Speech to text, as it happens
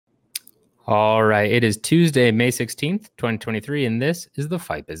All right. It is Tuesday, May 16th, 2023, and this is the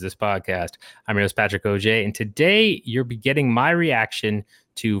Fight Business Podcast. I'm your host, Patrick OJ, and today you'll be getting my reaction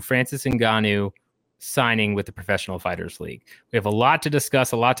to Francis Ngannou signing with the Professional Fighters League. We have a lot to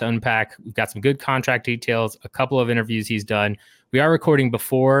discuss, a lot to unpack. We've got some good contract details, a couple of interviews he's done. We are recording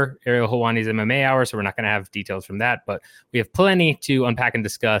before Ariel Helwani's MMA hour, so we're not going to have details from that, but we have plenty to unpack and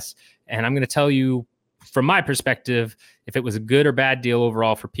discuss, and I'm going to tell you from my perspective, if it was a good or bad deal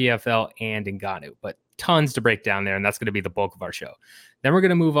overall for PFL and Ngannou, but tons to break down there, and that's going to be the bulk of our show. Then we're going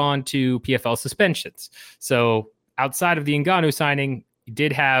to move on to PFL suspensions. So outside of the Ngannou signing, you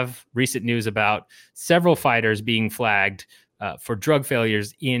did have recent news about several fighters being flagged for drug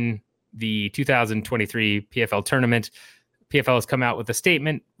failures in the 2023 PFL tournament. PFL has come out with a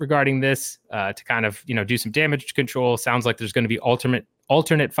statement regarding this to kind of, do some damage control. Sounds like there's going to be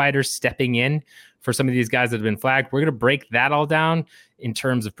alternate fighters stepping in for some of these guys that have been flagged. We're going to break that all down in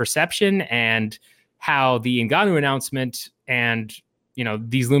terms of perception and how the Ngannou announcement and,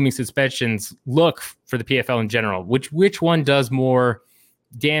 these looming suspensions look for the PFL in general. Which one does more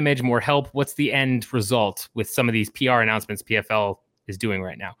damage, more help? What's the end result with some of these PR announcements PFL is doing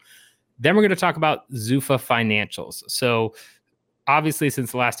right now? Then we're going to talk about Zuffa financials. So obviously,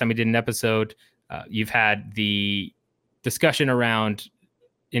 since the last time we did an episode, you've had the discussion around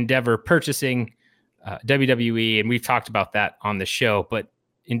Endeavor purchasing WWE, and we've talked about that on the show. But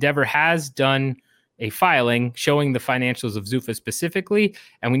Endeavor has done a filing showing the financials of Zuffa specifically,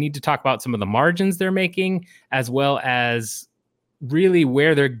 and we need to talk about some of the margins they're making, as well as really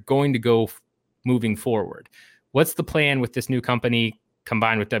where they're going to go moving forward. What's the plan with this new company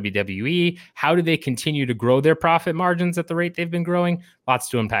combined with WWE? How do they continue to grow their profit margins at the rate they've been growing? Lots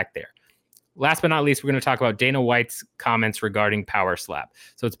to unpack there. Last but not least, we're going to talk about Dana White's comments regarding Power Slap.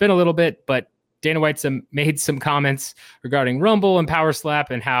 So it's been a little bit, but Dana White's made some comments regarding Rumble and Power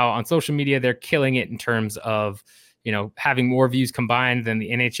Slap and how on social media they're killing it in terms of, having more views combined than the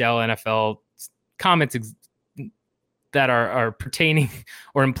NHL, NFL comments that are pertaining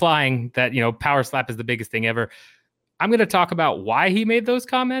or implying that, Power Slap is the biggest thing ever. I'm going to talk about why he made those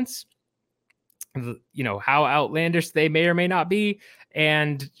comments, how outlandish they may or may not be,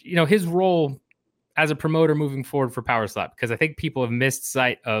 and, his role as a promoter moving forward for Power Slap, because I think people have missed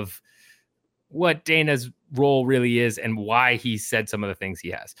sight of what Dana's role really is and why he said some of the things he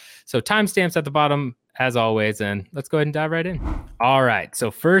has. So timestamps at the bottom, as always, and let's go ahead and dive right in. All right.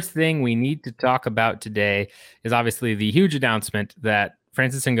 So first thing we need to talk about today is obviously the huge announcement that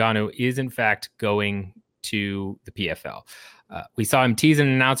Francis Ngannou is in fact going to the PFL. We saw him tease an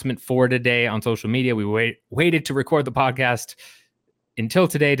announcement for today on social media. We waited to record the podcast until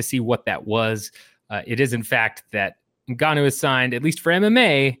today to see what that was. It is in fact that Ngannou has signed, at least for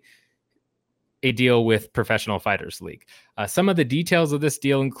MMA, a deal with Professional Fighters League. Some of the details of this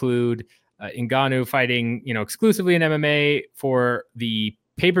deal include Ngannou fighting, exclusively in MMA for the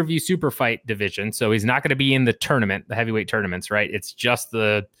pay-per-view super fight division. So he's not going to be in the tournament, the heavyweight tournaments, right? It's just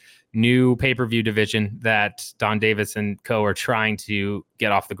the new pay-per-view division that Don Davis and co are trying to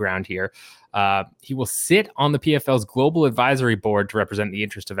get off the ground here. He will sit on the PFL's global advisory board to represent the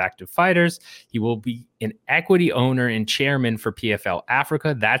interest of active fighters. He will be an equity owner and chairman for PFL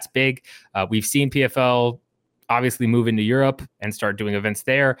Africa. That's big. We've seen PFL obviously move into Europe and start doing events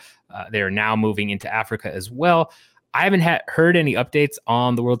there. They are now moving into Africa as well. I haven't heard any updates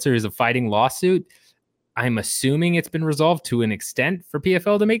on the World Series of Fighting lawsuit. I'm assuming it's been resolved to an extent for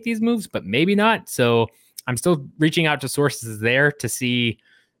PFL to make these moves, but maybe not. So I'm still reaching out to sources there to see,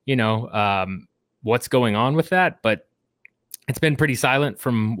 what's going on with that. But it's been pretty silent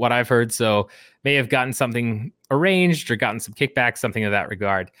from what I've heard. So may have gotten something arranged or gotten some kickbacks, something of that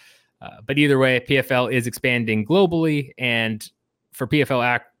regard. But either way, PFL is expanding globally. And for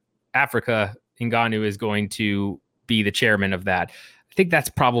PFL Africa, Ngannou is going to be the chairman of that. I think that's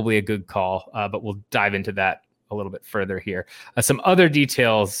probably a good call, but we'll dive into that a little bit further here. Some other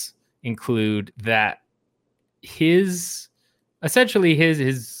details include that his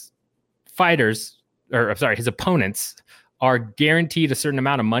fighters, his opponents are guaranteed a certain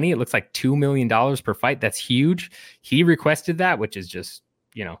amount of money. It looks like $2 million per fight. That's huge. He requested that, which is just,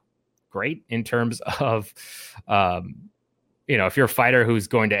 great in terms of, if you're a fighter who's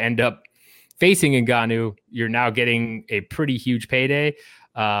going to end up facing Ngannou, you're now getting a pretty huge payday.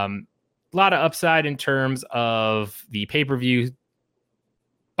 A lot of upside in terms of the pay-per-view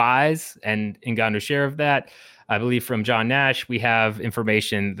buys and Ngannou's share of that. I believe from John Nash, we have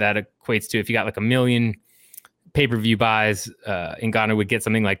information that equates to if you got like 1 million pay-per-view buys, Ngannou would get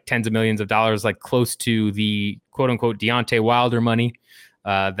something like tens of millions of dollars, like close to the quote-unquote Deontay Wilder money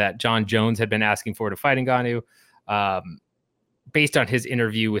that John Jones had been asking for to fight Ngannou. Based on his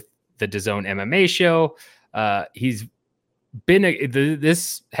interview with the DAZN MMA show. He's been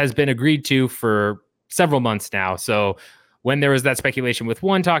this has been agreed to for several months now. So when there was that speculation with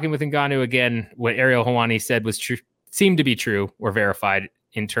one talking with Ngannou, again, what Ariel Helwani said was true, seemed to be true or verified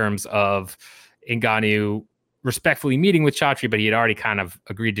in terms of Ngannou respectfully meeting with Chatri, but he had already kind of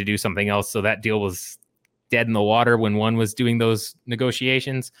agreed to do something else. So that deal was dead in the water when one was doing those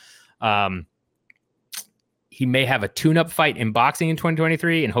negotiations. He may have a tune-up fight in boxing in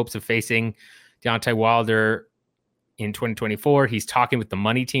 2023 in hopes of facing Deontay Wilder in 2024. He's talking with the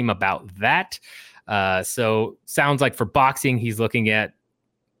money team about that. So sounds like for boxing, he's looking at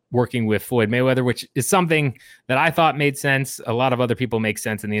working with Floyd Mayweather, which is something that I thought made sense. A lot of other people make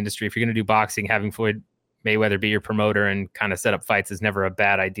sense in the industry. If you're going to do boxing, having Floyd Mayweather be your promoter and kind of set up fights is never a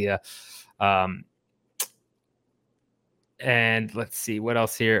bad idea. And let's see what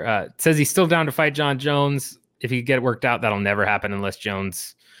else here. It says he's still down to fight John Jones. If he get it worked out, that'll never happen unless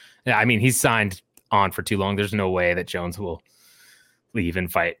Jones. I mean, he's signed on for too long. There's no way that Jones will leave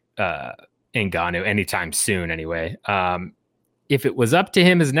and fight Ngannou anytime soon. Anyway, if it was up to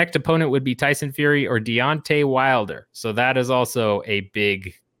him, his next opponent would be Tyson Fury or Deontay Wilder. So that is also a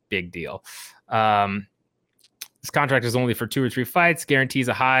big deal. This contract is only for 2 or 3 fights, guarantees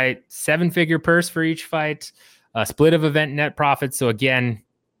a high 7-figure purse for each fight, a split of event net profits. So again,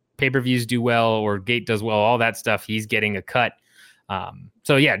 pay-per-views do well or gate does well, all that stuff. He's getting a cut.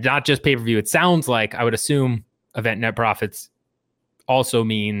 So yeah, not just pay-per-view. It sounds like, I would assume, event net profits also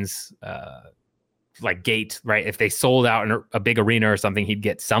means like gate, right? If they sold out in a big arena or something, he'd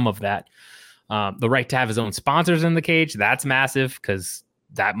get some of that. The right to have his own sponsors in the cage, that's massive because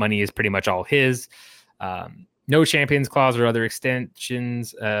that money is pretty much all his. No champions clause or other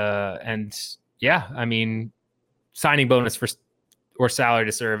extensions. And yeah, I mean, signing bonus for or salary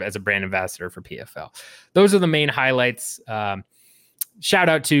to serve as a brand ambassador for PFL. Those are the main highlights. Shout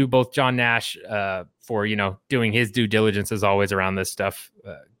out to both John Nash for, doing his due diligence as always around this stuff,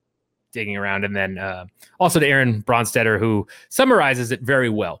 digging around. And then also to Aaron Bronstetter, who summarizes it very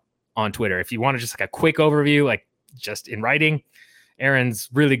well on Twitter. If you want to just like a quick overview, like just in writing, Aaron's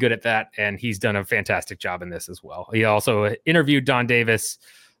really good at that. And he's done a fantastic job in this as well. He also interviewed Don Davis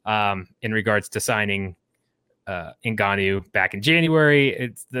in regards to signing Ngannou back in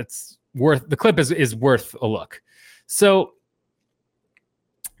January. The clip is worth a look. So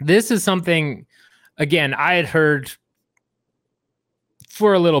this is something, again, I had heard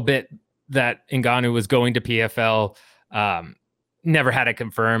for a little bit that Ngannou was going to PFL. Never had it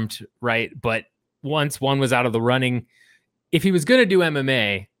confirmed, right? But once one was out of the running, if he was going to do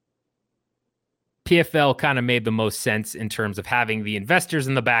MMA, PFL kind of made the most sense in terms of having the investors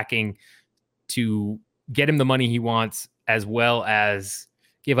in the backing to get him the money he wants, as well as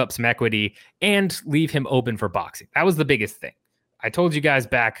give up some equity and leave him open for boxing. That was the biggest thing. I told you guys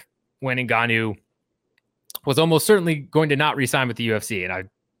back when Ngannou was almost certainly going to not re-sign with the UFC. And I,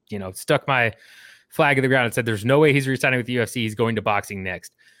 stuck my flag in the ground and said, there's no way he's re-signing with the UFC. He's going to boxing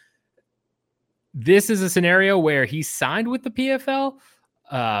next. This is a scenario where he signed with the PFL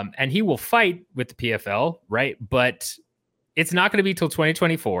and he will fight with the PFL, right? But it's not going to be till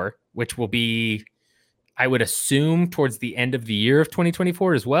 2024, which will be, I would assume, towards the end of the year of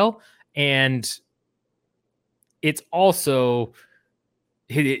 2024 as well. And it's also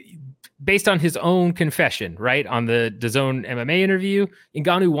based on his own confession, right? On the DAZN MMA interview,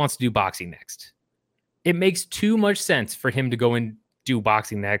 Ngannou wants to do boxing next. It makes too much sense for him to go and do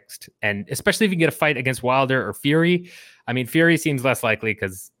boxing next. And especially if you get a fight against Wilder or Fury. I mean, Fury seems less likely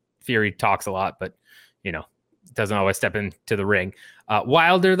because Fury talks a lot, but, doesn't always step into the ring.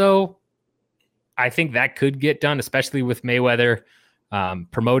 Wilder, though, I think that could get done, especially with Mayweather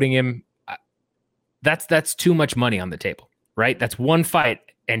promoting him. That's too much money on the table, right? That's one fight,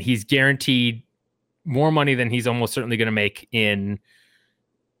 and he's guaranteed more money than he's almost certainly going to make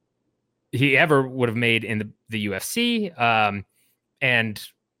he ever would have made in the UFC, and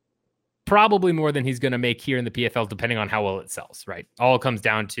probably more than he's going to make here in the PFL, depending on how well it sells, right? All comes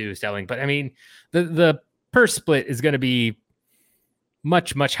down to selling. But I mean, the purse split is going to be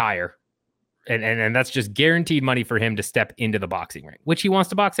much, much higher. And that's just guaranteed money for him to step into the boxing ring, which he wants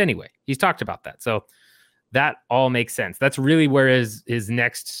to box anyway. He's talked about that. So that all makes sense. That's really where his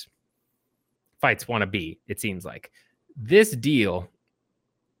next fights want to be, it seems like. This deal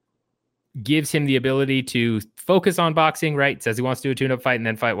gives him the ability to focus on boxing, right? Says he wants to do a tune-up fight and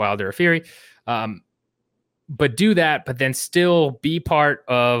then fight Wilder or Fury. But do that, but then still be part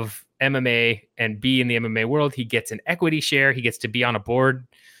of MMA and be in the MMA world. He gets an equity share. He gets to be on a board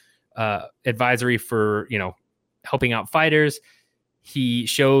advisory for, helping out fighters. He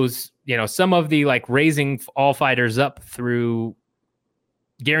shows, some of the like raising all fighters up through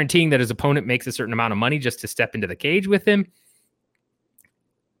guaranteeing that his opponent makes a certain amount of money just to step into the cage with him,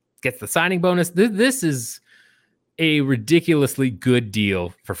 gets the signing bonus. This is a ridiculously good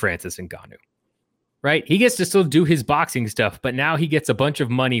deal for Francis Ngannou, right? He gets to still do his boxing stuff, but now he gets a bunch of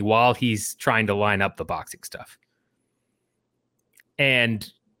money while he's trying to line up the boxing stuff.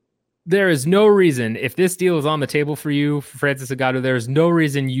 And there is no reason, if this deal is on the table for you, Francis Ngannou, there is no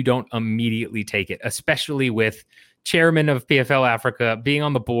reason you don't immediately take it, especially with chairman of PFL Africa being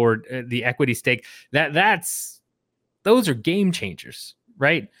on the board, the equity stake. Those are game changers,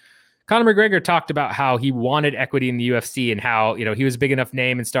 right? Conor McGregor talked about how he wanted equity in the UFC and how, he was a big enough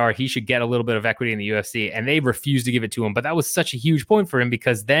name and star, he should get a little bit of equity in the UFC, and they refused to give it to him. But that was such a huge point for him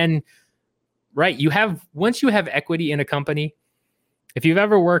because then, right, once you have equity in a company, if you've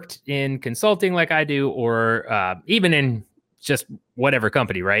ever worked in consulting like I do, or even in just whatever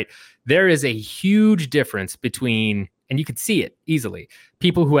company, right, there is a huge difference between, and you could see it easily,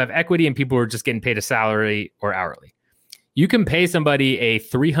 people who have equity and people who are just getting paid a salary or hourly. You can pay somebody a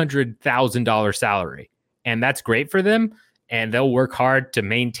 $300,000 salary, and that's great for them, and they'll work hard to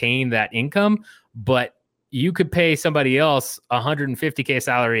maintain that income. But you could pay somebody else $150K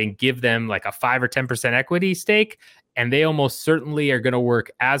salary and give them like a 5 or 10% equity stake, and they almost certainly are going to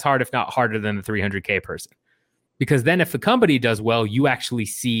work as hard, if not harder, than the $300K person. Because then if the company does well, you actually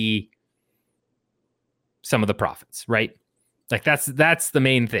see some of the profits, right? Like that's the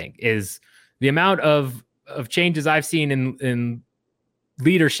main thing, is the amount of changes I've seen in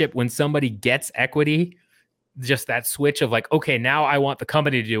leadership when somebody gets equity, just that switch of like, okay, now I want the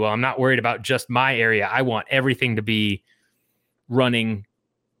company to do well. I'm not worried about just my area. I want everything to be running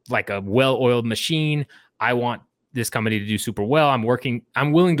like a well-oiled machine. I want this company to do super well. I'm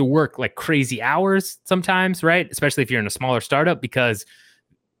willing to work like crazy hours sometimes, right? Especially if you're in a smaller startup, because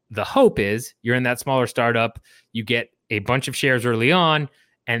the hope is you're in that smaller startup, you get a bunch of shares early on,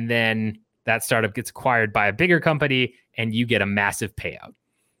 and then that startup gets acquired by a bigger company and you get a massive payout.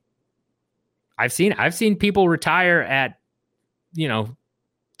 I've seen people retire at,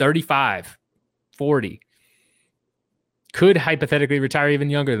 35, 40. Could hypothetically retire even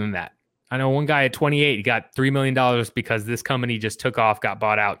younger than that. I know one guy at 28, he got $3 million because this company just took off, got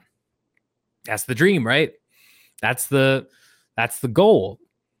bought out. That's the dream, right? That's the goal.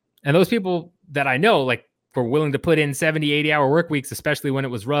 And those people that I know, like, were willing to put in 70, 80-hour work weeks, especially when it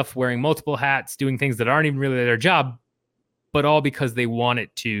was rough, wearing multiple hats, doing things that aren't even really their job, but all because they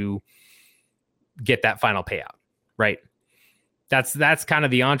wanted to get that final payout, right? That's kind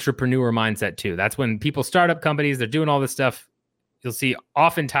of the entrepreneur mindset too. That's when people start up companies, they're doing all this stuff. You'll see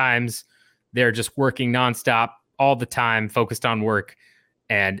oftentimes they're just working nonstop all the time, focused on work.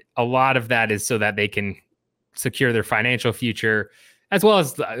 And a lot of that is so that they can secure their financial future, as well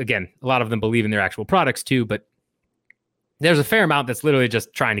as, again, a lot of them believe in their actual products too. But there's a fair amount that's literally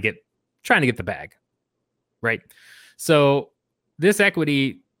just trying to get the bag, right? So this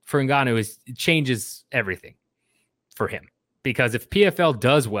equity for Ngannou changes everything for him. Because if PFL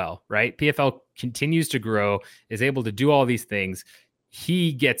does well, right, PFL continues to grow, is able to do all these things,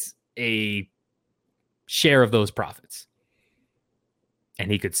 he gets a share of those profits.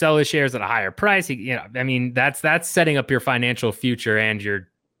 And he could sell his shares at a higher price. That's setting up your financial future and your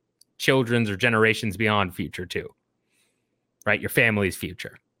children's or generations beyond future too, right? Your family's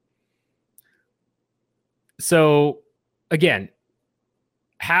future. So again,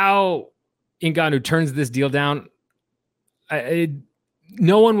 how Ngannou turns this deal down,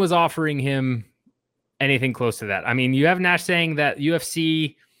 no one was offering him anything close to that. I mean, you have Nash saying that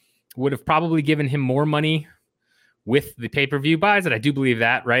UFC would have probably given him more money with the pay-per-view buys, and I do believe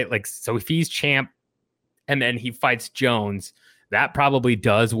that, right? Like, so if he's champ and then he fights Jones, that probably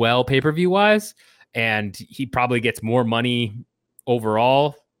does well pay-per-view wise, and he probably gets more money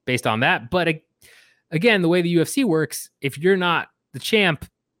overall based on that. But again, the way the UFC works, if you're not the champ,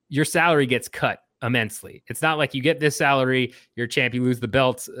 your salary gets cut immensely. It's not like you get this salary, you're champ, you lose the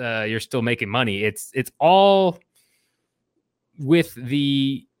belt, you're still making money. It's all with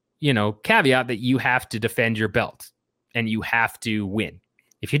the, caveat that you have to defend your belt and you have to win.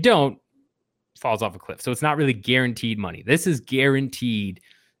 If you don't, it falls off a cliff. So it's not really guaranteed money. This is guaranteed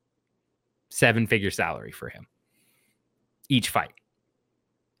 7-figure salary for him each fight.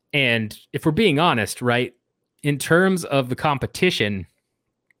 And if we're being honest, right, in terms of the competition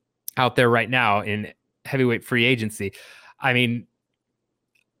out there right now in heavyweight free agency, I mean,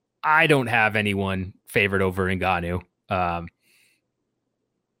 I don't have anyone favored over Ngannou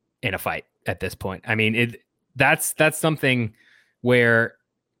in a fight at this point. I mean, that's something where,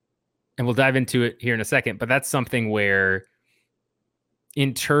 and we'll dive into it here in a second, but that's something where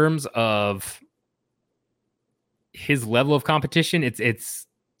in terms of his level of competition, it's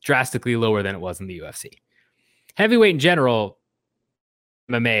drastically lower than it was in the UFC. Heavyweight in general,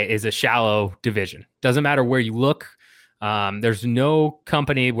 MMA is a shallow division. Doesn't matter where you look. There's no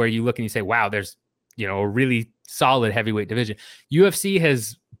company where you look and you say, wow, there's, a really solid heavyweight division. UFC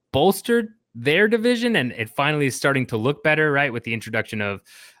has bolstered their division, and it finally is starting to look better, right? With the introduction of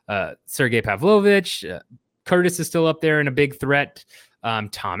Sergey Pavlovich. Curtis is still up there and a big threat.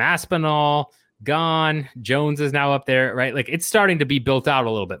 Tom Aspinall, gone. Jones is now up there, right? Like, it's starting to be built out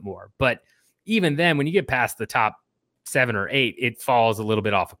a little bit more. But even then, when you get past the top 7 or 8, it falls a little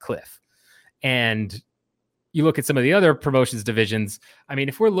bit off a cliff. And you look at some of the other promotions divisions. I mean,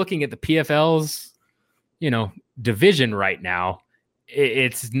 if we're looking at the PFL's, division right now,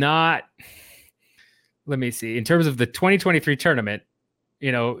 it's not, let me see, in terms of the 2023 tournament,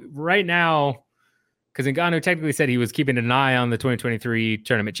 right now, because Ngannou technically said he was keeping an eye on the 2023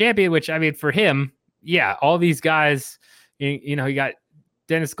 tournament champion, which, I mean, for him, yeah, all these guys, you got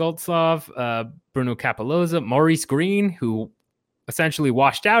Denis Goltsov, Bruno Capoloza, Maurice Green, who essentially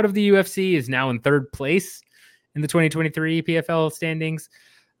washed out of the UFC, is now in 3rd place in the 2023 PFL standings.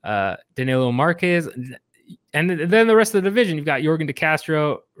 Danilo Marquez, and then the rest of the division, you've got Jorgen De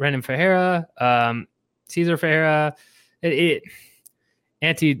Castro, Renan Ferreira, Cesar Ferreira,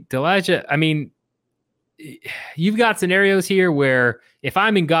 Ante Delija. I mean, you've got scenarios here where if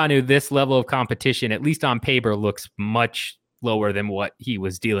I'm Ngannou, this level of competition, at least on paper, looks much lower than what he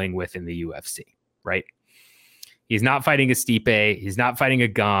was dealing with in the UFC, right? He's not fighting a Stipe. He's not fighting a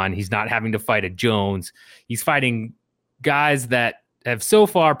Gane. He's not having to fight a Jones. He's fighting guys that have so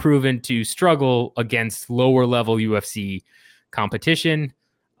far proven to struggle against lower level UFC competition.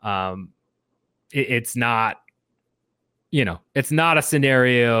 It's not, it's not a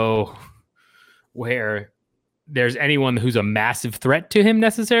scenario where there's anyone who's a massive threat to him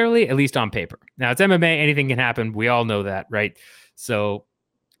necessarily, at least on paper. Now, it's MMA. Anything can happen. We all know that, right? So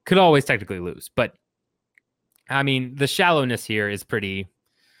could always technically lose. But, I mean, the shallowness here is pretty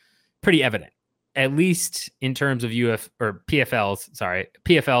evident, at least in terms of PFL's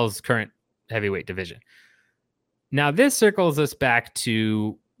current heavyweight division. Now, this circles us back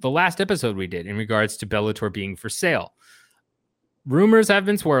to the last episode we did in regards to Bellator being for sale. Rumors have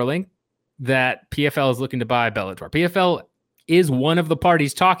been swirling that PFL is looking to buy Bellator. PFL is one of the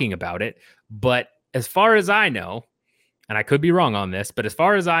parties talking about it, but as far as I know, and I could be wrong on this, but as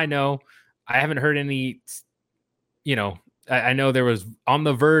far as I know, I haven't heard any, I know there was on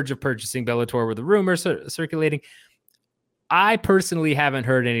the verge of purchasing Bellator with the rumors circulating. I personally haven't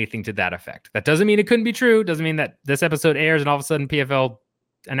heard anything to that effect. That doesn't mean it couldn't be true. Doesn't mean that this episode airs and all of a sudden PFL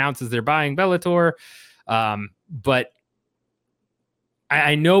announces they're buying Bellator. But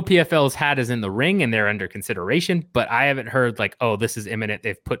I know PFL's hat is in the ring and they're under consideration, but I haven't heard like, oh, this is imminent.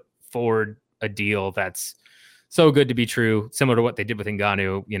 They've put forward a deal that's so good to be true, similar to what they did with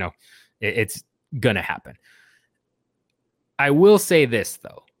Ngannou. It's going to happen. I will say this,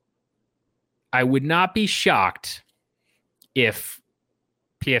 though. I would not be shocked if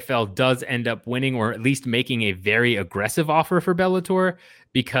PFL does end up winning or at least making a very aggressive offer for Bellator,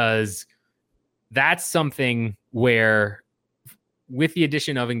 because that's something where, with the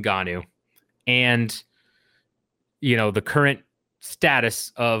addition of Ngannou and, the current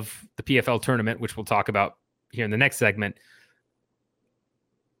status of the PFL tournament, which we'll talk about here in the next segment,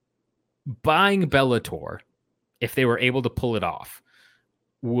 buying Bellator, if they were able to pull it off,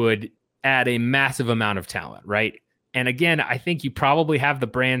 would add a massive amount of talent, right? And again, I think you probably have the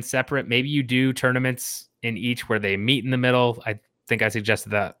brands separate. Maybe you do tournaments in each where they meet in the middle. I think I suggested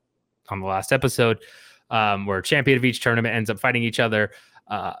that on the last episode, where a champion of each tournament ends up fighting each other.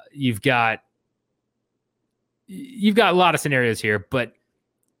 You've got a lot of scenarios here, but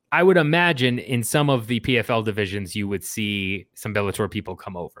I would imagine in some of the PFL divisions, you would see some Bellator people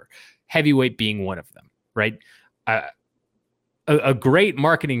come over, heavyweight being one of them, right? A great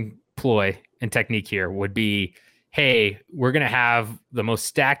marketing ploy and technique here would be, hey, we're going to have the most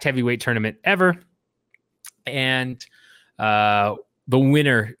stacked heavyweight tournament ever. And the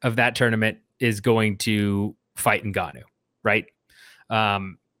winner of that tournament is going to fight Ngannou, right?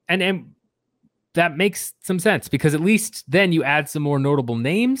 And that makes some sense, because at least then you add some more notable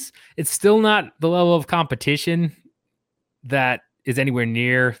names. It's still not the level of competition that is anywhere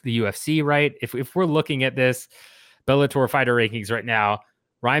near the UFC, right? If we're looking at this Bellator fighter rankings right now,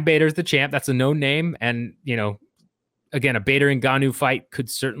 Ryan Bader's the champ. That's a known name. And, again, a Bader and Ngannou fight could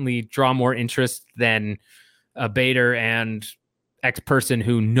certainly draw more interest than a Bader and X person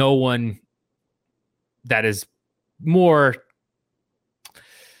who no one that is more,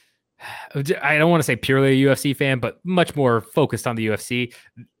 I don't want to say purely a UFC fan, but much more focused on the UFC.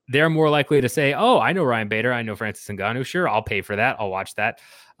 They're more likely to say, oh, I know Ryan Bader. I know Francis Ngannou. Sure, I'll pay for that. I'll watch that.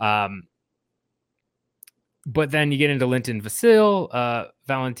 But then you get into Linton Vasil,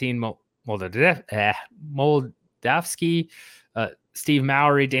 Valentin Moldavsky, Steve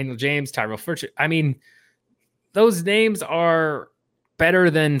Mowry, Daniel James, Tyrell Furch. I mean, those names are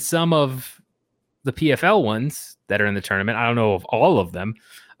better than some of the PFL ones that are in the tournament. I don't know of all of them,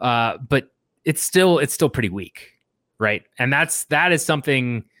 but it's still pretty weak, right? And that is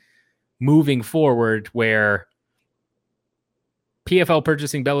something moving forward where PFL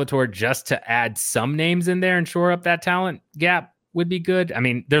purchasing Bellator just to add some names in there and shore up that talent gap would be good. I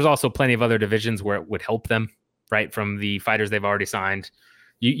mean, there's also plenty of other divisions where it would help them, right? From the fighters they've already signed.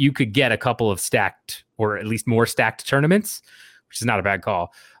 You could get a couple of stacked or at least more stacked tournaments, which is not a bad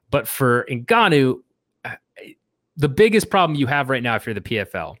call. But for Ngannou, the biggest problem you have right now if you're the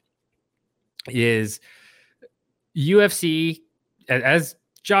PFL is UFC, as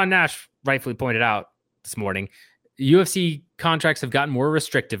John Nash rightfully pointed out this morning, UFC contracts have gotten more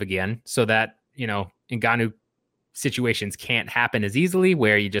restrictive again so that, Ngannou situations can't happen as easily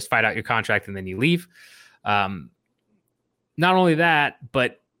where you just fight out your contract and then you leave. Not only that,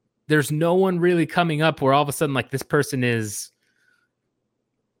 but there's no one really coming up where all of a sudden, like, this person is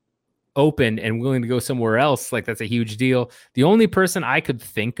open and willing to go somewhere else. Like, that's a huge deal. The only person I could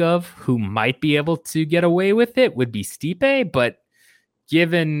think of who might be able to get away with it would be Stipe, but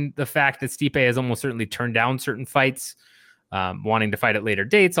given the fact that Stipe has almost certainly turned down certain fights, wanting to fight at later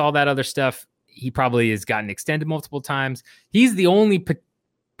dates, all that other stuff, he probably has gotten extended multiple times. He's the only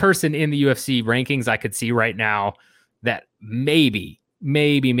person in the UFC rankings I could see right now that maybe,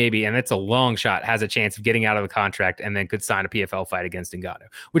 and it's a long shot, has a chance of getting out of the contract and then could sign a PFL fight against Ngannou,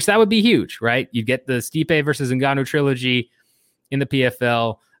 which that would be huge, right? You get the Stipe versus Ngannou trilogy in the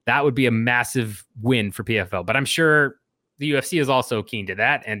PFL. That would be a massive win for PFL, but I'm sure the UFC is also keen to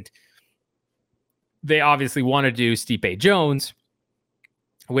that, and they obviously want to do Stipe Jones,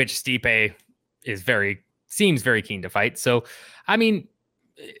 which Stipe seems very keen to fight. So, I mean,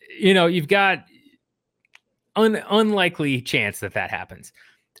 you've got unlikely chance that happens.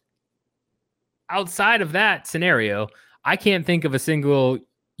 Outside of that scenario, I can't think of a single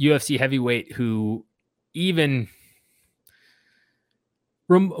UFC heavyweight who even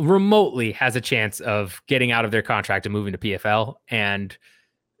remotely has a chance of getting out of their contract and moving to PFL. And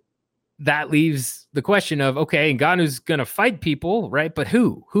that leaves the question of, okay, Ngannou's going to fight people, right? But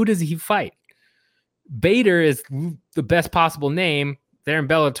who does he fight? Bader is the best possible name. They're in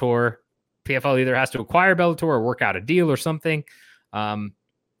Bellator. PFL either has to acquire Bellator or work out a deal or something. I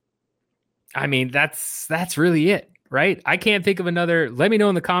mean, that's really it, right? I can't think of another. Let me know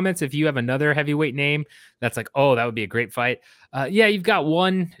in the comments if you have another heavyweight name that's like, oh, that would be a great fight. Yeah, you've got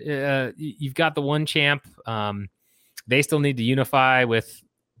one. You've got the one champ. They still need to unify with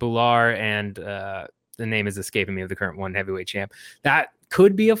Bular, and the name is escaping me of the current one heavyweight champ. That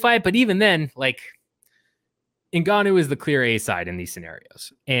could be a fight, but even then, like, Ngannou is the clear A side in these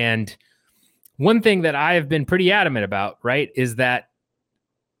scenarios. And one thing that I have been pretty adamant about, right, is that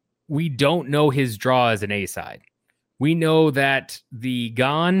we don't know his draw as an A side. We know that the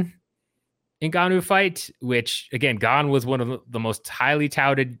Ngannou fight, which, again, Gane was one of the most highly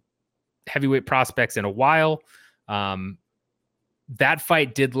touted heavyweight prospects in a while. That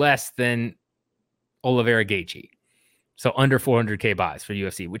fight did less than Oliveira Gaethje. So under 400K buys for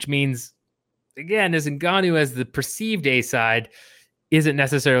UFC, which means, again, as Ngannou as the perceived A side isn't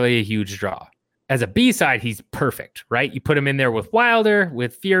necessarily a huge draw. As a B side, he's perfect, right? You put him in there with Wilder,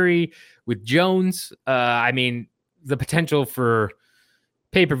 with Fury, with Jones. I mean, the potential for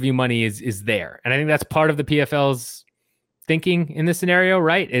pay-per-view money is there. And I think that's part of the PFL's thinking in this scenario,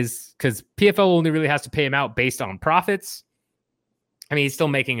 right? Is because PFL only really has to pay him out based on profits. I mean, he's still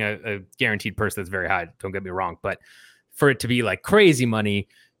making a guaranteed purse that's very high. Don't get me wrong. But for it to be like crazy money,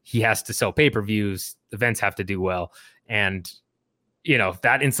 he has to sell pay-per-views. Events have to do well. And,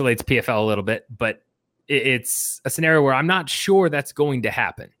 that insulates PFL a little bit. But it's a scenario where I'm not sure that's going to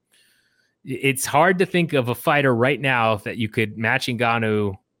happen. It's hard to think of a fighter right now that you could match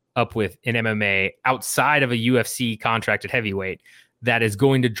Ngannou up with in MMA outside of a UFC contracted heavyweight that is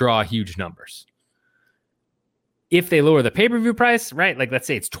going to draw huge numbers. If they lower the pay-per-view price, right? Like, let's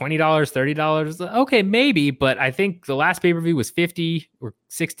say it's $20, $30. Okay, maybe, but I think the last pay-per-view was 50 or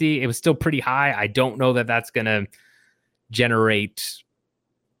 60. It was still pretty high. I don't know that that's going to generate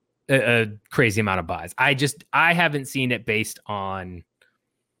a crazy amount of buys. I haven't seen it based on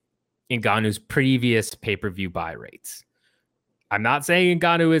Ngannou's previous pay-per-view buy rates. I'm not saying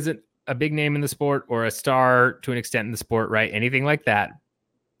Ngannou isn't a big name in the sport or a star to an extent in the sport, right? Anything like that.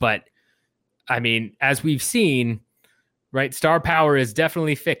 But I mean, as we've seen, right, star power is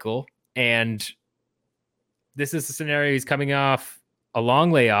definitely fickle. And this is a scenario he's coming off a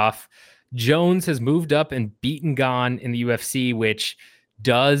long layoff. Jones has moved up and beaten Gane in the UFC, which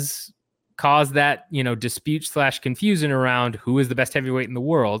does cause that, dispute / confusion around who is the best heavyweight in the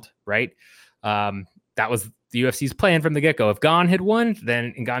world, right? That was the UFC's plan from the get-go. If Gane had won,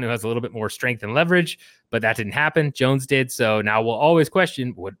 then Ngannou has a little bit more strength and leverage, but that didn't happen. Jones did. So now we'll always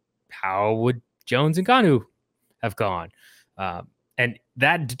question how would Jones and Ngannou have gone? And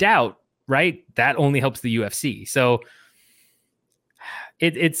that doubt, right, that only helps the UFC. So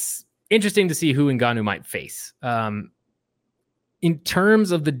it's interesting to see who Ngannou might face. In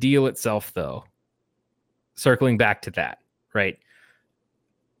terms of the deal itself, though, circling back to that, right,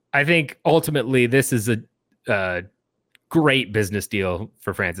 I think ultimately this is a great business deal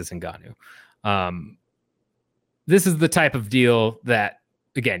for Francis Ngannou. This is the type of deal that,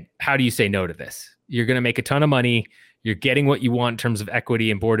 again, how do you say no to this? You're going to make a ton of money. You're getting what you want in terms of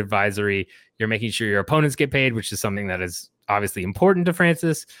equity and board advisory. You're making sure your opponents get paid, which is something that is obviously important to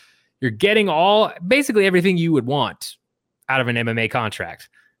Francis. You're getting basically everything you would want out of an MMA contract.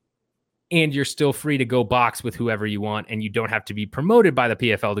 And you're still free to go box with whoever you want, and you don't have to be promoted by the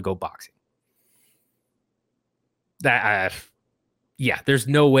PFL to go boxing. There's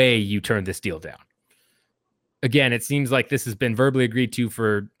no way you turn this deal down. Again, it seems like this has been verbally agreed to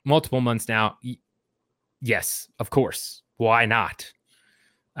for multiple months now. Yes, of course. Why not?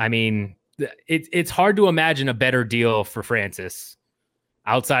 I mean, it's hard to imagine a better deal for Francis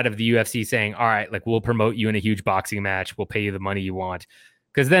outside of the UFC saying, all right, like, we'll promote you in a huge boxing match. We'll pay you the money you want.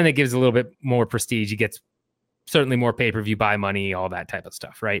 Because then it gives a little bit more prestige. He gets certainly more pay-per-view buy money, all that type of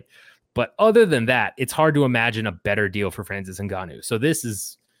stuff, right? But other than that, it's hard to imagine a better deal for Francis Ngannou. So this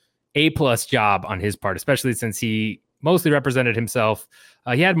is A+ job on his part, especially since he mostly represented himself.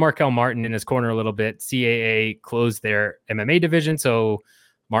 He had Markel Martin in his corner a little bit. CAA closed their MMA division, so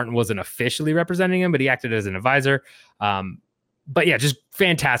Martin wasn't officially representing him, but he acted as an advisor. But yeah, just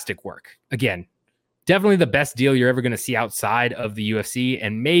fantastic work. Again, definitely the best deal you're ever going to see outside of the UFC,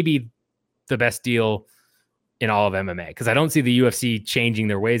 and maybe the best deal in all of MMA, because I don't see the UFC changing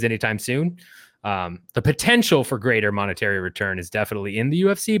their ways anytime soon. The potential for greater monetary return is definitely in the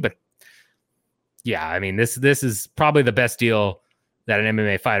UFC, but yeah, I mean, this is probably the best deal that an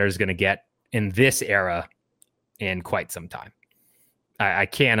MMA fighter is going to get in this era in quite some time. I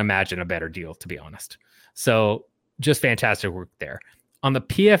can't imagine a better deal, to be honest. So just fantastic work there. On the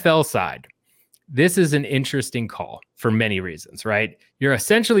PFL side, this is an interesting call for many reasons, right? You're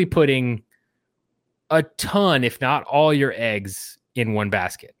essentially putting a ton, if not all, your eggs in one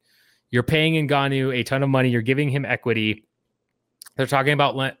basket. You're paying Ngannou a ton of money. You're giving him equity. They're talking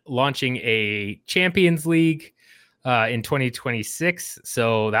about launching a Champions League in 2026.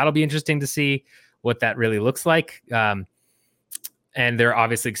 So that'll be interesting to see what that really looks like. And they're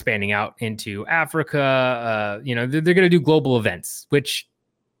obviously expanding out into Africa. They're going to do global events, which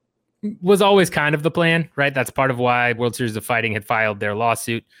was always kind of the plan, right? That's part of why World Series of Fighting had filed their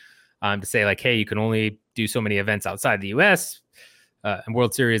lawsuit to say, like, hey, you can only do so many events outside the U.S. And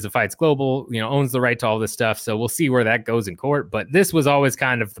World Series of Fights Global, owns the right to all this stuff. So we'll see where that goes in court. But this was always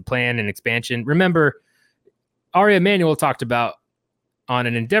kind of the plan and expansion. Remember, Ari Emanuel talked about on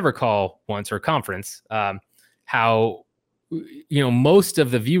an Endeavor call once, or conference, how most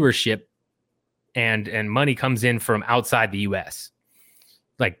of the viewership and money comes in from outside the U.S.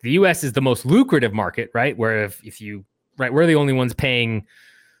 Like, the U.S. is the most lucrative market, right? Where we're the only ones paying,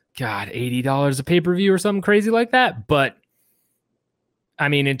 $80 a pay-per-view or something crazy like that. But I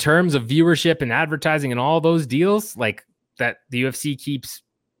mean, in terms of viewership and advertising and all those deals, like that, the UFC keeps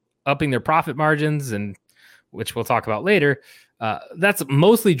upping their profit margins, and which we'll talk about later. That's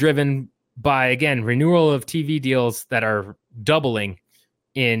mostly driven by, again, renewal of TV deals that are doubling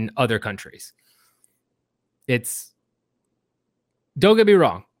in other countries. Don't get me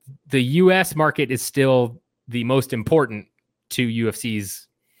wrong, the US market is still the most important to UFC's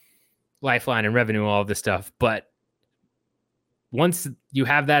lifeline and revenue, all of this stuff. But once you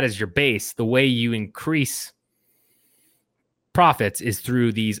have that as your base, the way you increase profits is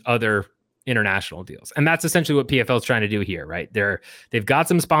through these other international deals. And that's essentially what PFL is trying to do here, right? They've got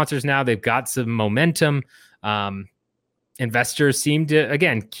some sponsors now. They've got some momentum. Investors seem to,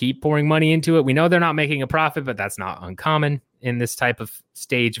 again, keep pouring money into it. We know they're not making a profit, but that's not uncommon in this type of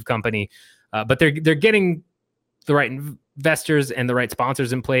stage of company. But they're getting the right investors and the right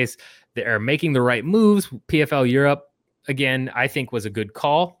sponsors in place. They're making the right moves. PFL Europe, again, I think was a good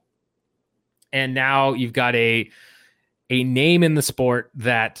call. And now you've got a name in the sport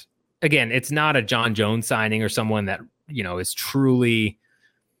that, again, it's not a John Jones signing or someone that, is truly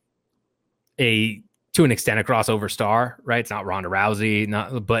to an extent, a crossover star, right? It's not Ronda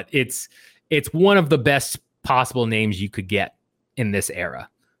Rousey, but it's one of the best possible names you could get in this era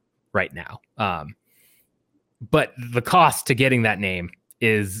right now. But the cost to getting that name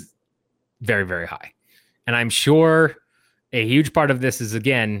is very, very high. And I'm sure a huge part of this is,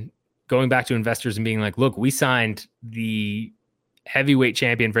 again, going back to investors and being like, look, we signed the heavyweight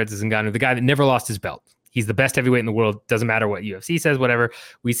champion, Francis Ngannou, the guy that never lost his belt. He's the best heavyweight in the world. Doesn't matter what UFC says, whatever.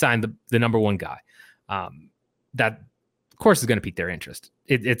 We signed the number one guy. That, of course, is going to pique their interest.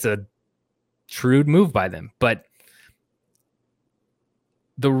 It's a shrewd move by them. But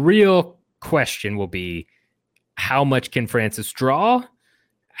the real question will be, how much can Francis draw?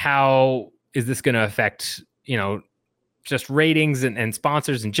 How is this going to affect, just ratings and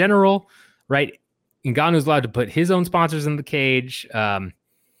sponsors in general, right? Ngannou's allowed to put his own sponsors in the cage.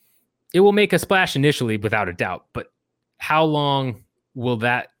 It will make a splash initially, without a doubt, but how long will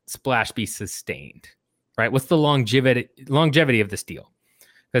that splash be sustained, right? What's the longevity of this deal?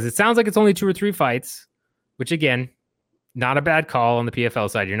 Because it sounds like it's only 2 or 3 fights, which, again, not a bad call on the PFL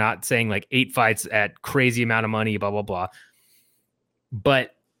side. You're not saying like 8 fights at crazy amount of money, blah, blah, blah.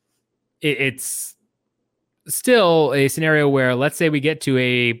 But it's still a scenario where, let's say we get to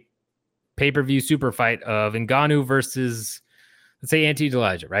a pay-per-view super fight of Ngannou versus, let's say, Ante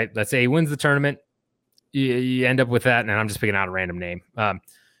Delija, right? Let's say he wins the tournament. You end up with that, and I'm just picking out a random name.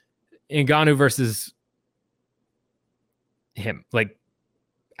 Ngannou versus him. Like,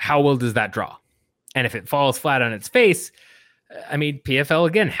 how well does that draw? And if it falls flat on its face, I mean, PFL,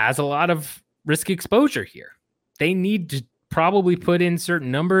 again, has a lot of risky exposure here. They need to probably put in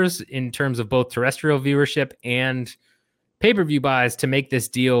certain numbers in terms of both terrestrial viewership and pay-per-view buys to make this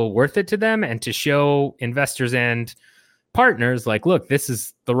deal worth it to them and to show investors and partners like, look, this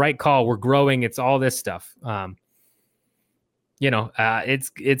is the right call. We're growing. It's all this stuff.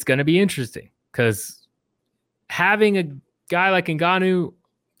 It's going to be interesting because having a guy like Ngannou,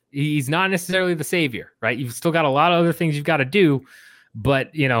 he's not necessarily the savior, right? You've still got a lot of other things you've got to do, but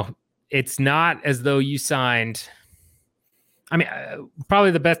it's not as though you signed. I mean,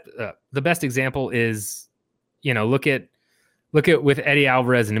 probably the best example is, look at with Eddie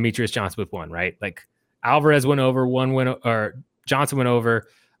Alvarez and Demetrius Johnson with one, right? Like Alvarez went over, or Johnson went over,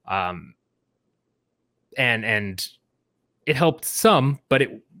 and it helped some, but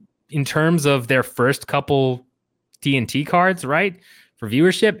in terms of their first couple TNT cards, right? For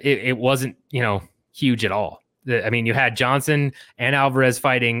viewership, it wasn't, huge at all. I mean, you had Johnson and Alvarez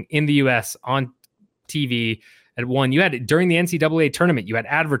fighting in the US on TV at one. You had, during the NCAA tournament, you had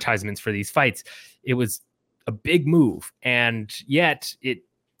advertisements for these fights. It was a big move, and yet it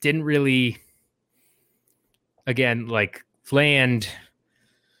didn't really, again, like land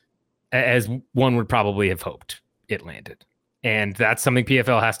as one would probably have hoped it landed. And that's something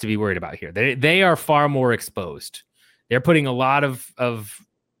PFL has to be worried about here. They are far more exposed. They're putting a lot of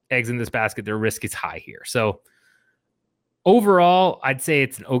eggs in this basket. Their risk is high here. So overall, I'd say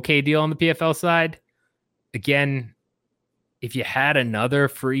it's an okay deal on the PFL side. Again, if you had another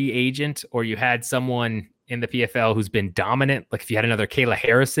free agent or you had someone in the PFL who's been dominant, like if you had another Kayla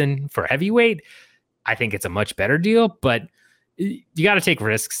Harrison for heavyweight, I think it's a much better deal. But you got to take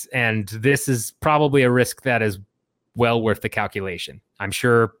risks, and this is probably a risk that is well worth the calculation. I'm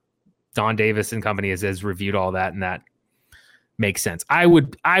sure Don Davis and company has reviewed all that, and that makes sense. I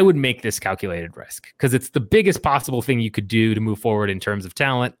would make this calculated risk because it's the biggest possible thing you could do to move forward in terms of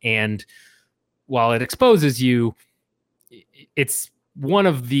talent. And while it exposes you, it's one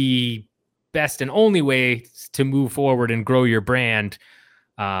of the best and only ways to move forward and grow your brand,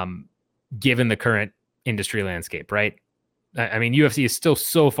 given the current industry landscape, right? I mean, UFC is still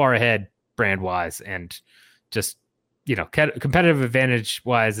so far ahead brand wise, and just, competitive advantage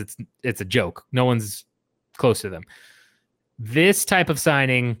wise, it's a joke. No one's close to them. This type of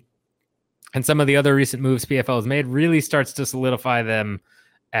signing and some of the other recent moves PFL has made really starts to solidify them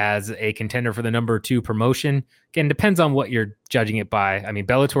as a contender for the number 2 promotion. Again, depends on what you're judging it by. I mean,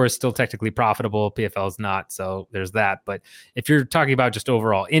 Bellator is still technically profitable. PFL is not. So there's that. But if you're talking about just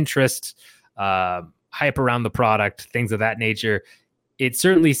overall interest, hype around the product, things of that nature, it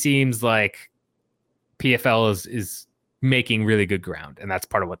certainly seems like PFL is making really good ground. And that's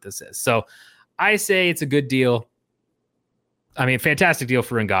part of what this is. So I say it's a good deal. I mean, fantastic deal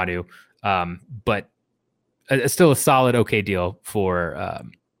for Ngannou, but still a solid, okay deal for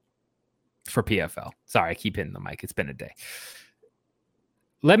PFL. Sorry, I keep hitting the mic. It's been a day.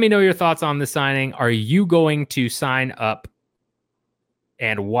 Let me know your thoughts on this signing. Are you going to sign up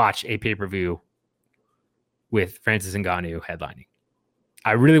and watch a pay-per-view with Francis Ngannou headlining?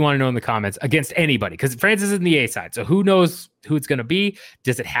 I really want to know in the comments against anybody, because Francis is in the A side. So who knows who it's going to be?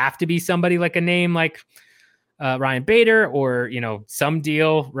 Does it have to be somebody like a name like Ryan Bader, or, some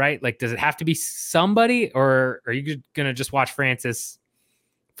deal, right? Like, does it have to be somebody, or are you going to just watch Francis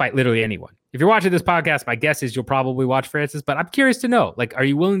fight literally anyone? If you're watching this podcast, my guess is you'll probably watch Francis, but I'm curious to know, like, are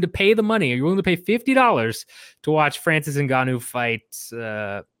you willing to pay the money? Are you willing to pay $50 to watch Francis Ngannou fight,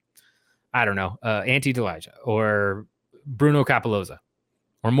 I don't know, Ante Delija or Bruno Capoloza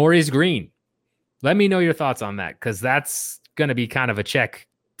or Maurice Green? Let me know your thoughts on that, because that's going to be kind of a check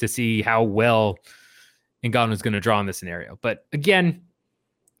to see how well Ngannou is going to draw in this scenario. But again,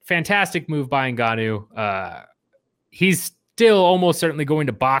 fantastic move by Ngannou. He's still almost certainly going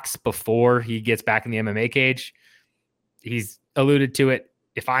to box before he gets back in the MMA cage. He's alluded to it.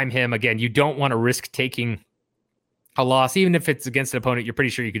 If I'm him, again, you don't want to risk taking a loss, even if it's against an opponent you're pretty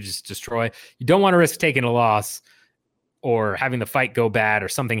sure you could just destroy. You don't want to risk taking a loss or having the fight go bad or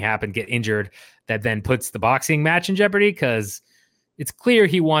something happen, get injured, that then puts the boxing match in jeopardy, because it's clear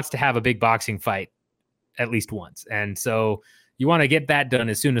he wants to have a big boxing fight at least once. And so you want to get that done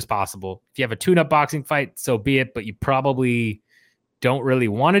as soon as possible. If you have a tune-up boxing fight, so be it, but you probably don't really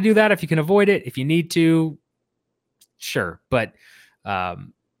want to do that if you can avoid it. If you need to, sure. But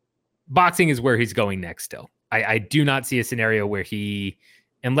boxing is where he's going next still. I do not see a scenario where he,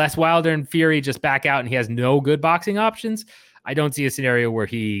 unless Wilder and Fury just back out and he has no good boxing options, I don't see a scenario where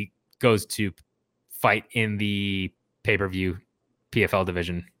he goes to fight in the pay-per-view PFL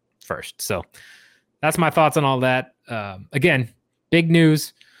division first. So that's my thoughts on all that. Again, big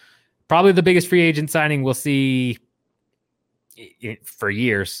news. Probably the biggest free agent signing we'll see for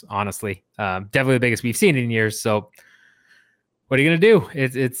years, honestly. Definitely the biggest we've seen in years. So what are you going to do?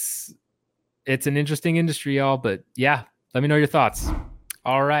 It's an interesting industry, y'all. But yeah, let me know your thoughts.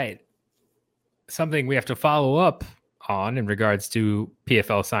 All right. Something we have to follow up on in regards to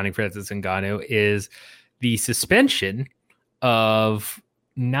PFL signing Francis Ngannou is the suspension of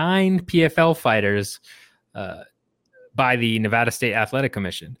 9 PFL fighters by the Nevada State Athletic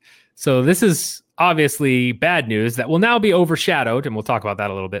Commission. So this is obviously bad news that will now be overshadowed, and we'll talk about that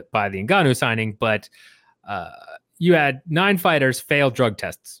a little bit, by the Ngannou signing. But you had 9 fighters fail drug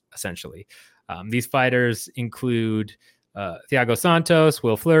tests, essentially. These fighters include Thiago Santos,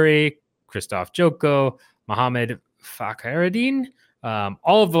 Will Fleury, Christoph Joko, Mohamed Fakhreddin,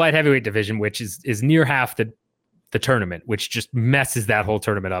 all of the light heavyweight division, which is near half the tournament, which just messes that whole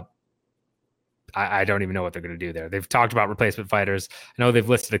tournament up. I don't even know what they're going to do there. They've talked about replacement fighters. I know they've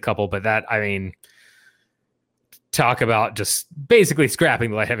listed a couple, but talk about just basically scrapping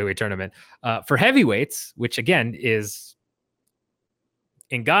the light heavyweight tournament. For heavyweights, which again is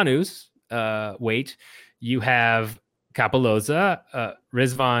Ngannou's weight, you have Capoloza,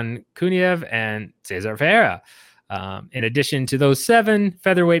 Rizvan Kuniev, and Cesar Ferreira. In addition to those 7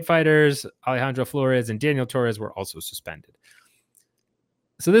 featherweight fighters, Alejandro Flores and Daniel Torres were also suspended.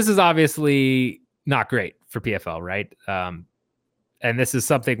 So this is obviously not great for PFL, right? And this is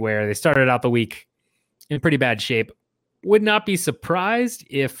something where they started out the week in pretty bad shape. Would not be surprised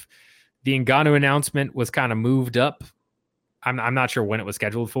if the Ngannou announcement was kind of moved up. I'm not sure when it was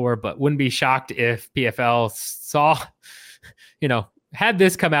scheduled for, but wouldn't be shocked if PFL saw, had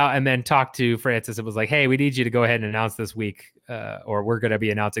this come out and then talked to Francis. It was like, hey, we need you to go ahead and announce this week, or we're going to be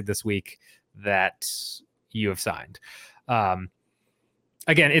announcing this week that you have signed.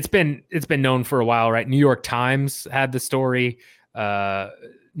 Again, it's been known for a while, right? New York Times had the story.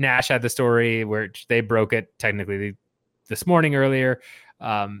 Nash had the story where they broke it technically this morning earlier.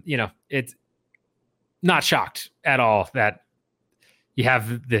 It's not shocked at all that you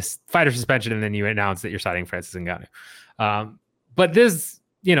have this fighter suspension and then you announce that you're signing Francis Ngannou. But this,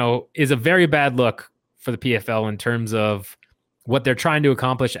 is a very bad look for the PFL in terms of what they're trying to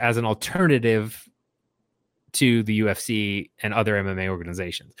accomplish as an alternative to the UFC and other MMA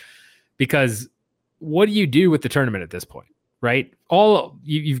organizations. Because what do you do with the tournament at this point, right?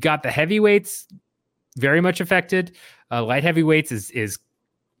 You've got the heavyweights very much affected. Light heavyweights is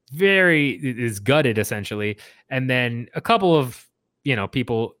gutted essentially, and then a couple of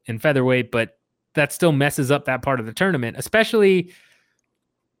people in featherweight, but that still messes up that part of the tournament. Especially,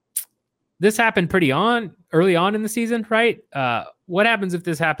 this happened pretty early on in the season, right? What happens if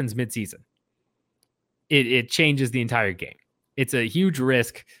this happens mid-season? It changes the entire game. It's a huge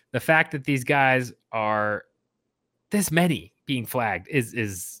risk. The fact that these guys are this many being flagged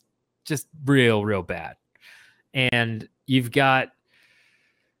is just real bad. And you've got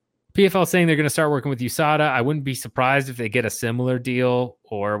PFL saying they're going to start working with USADA. I wouldn't be surprised if they get a similar deal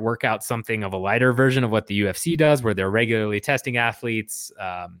or work out something of a lighter version of what the UFC does, where they're regularly testing athletes,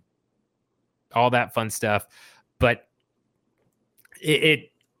 all that fun stuff. But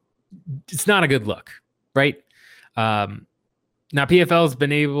it's not a good look, right? Now, PFL has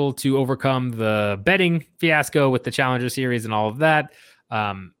been able to overcome the betting fiasco with the Challenger Series and all of that.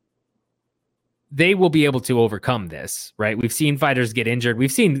 They will be able to overcome this, right? We've seen fighters get injured.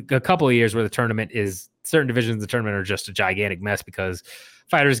 We've seen a couple of years where the tournament is, certain divisions of the tournament are just a gigantic mess because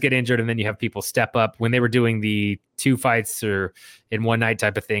fighters get injured and then you have people step up. When they were doing the 2 fights or in one night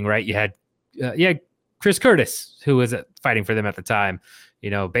type of thing, right? You had Chris Curtis, who was fighting for them at the time,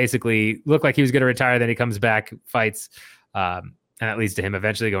 basically looked like he was going to retire. Then he comes back, fights, and that leads to him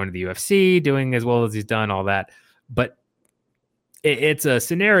eventually going to the UFC, doing as well as he's done, all that. But it's a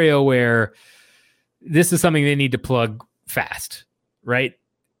scenario where this is something they need to plug fast, right?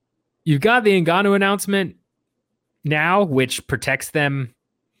 You've got the Ngannou announcement now, which protects them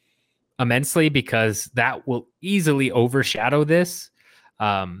immensely because that will easily overshadow this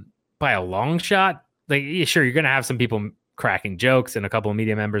by a long shot. Like, sure, you're going to have some people cracking jokes and a couple of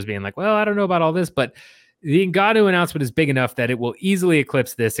media members being like, well, I don't know about all this, but the Ngannou announcement is big enough that it will easily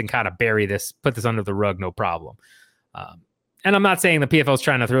eclipse this and kind of bury this, put this under the rug, no problem. And I'm not saying the PFL is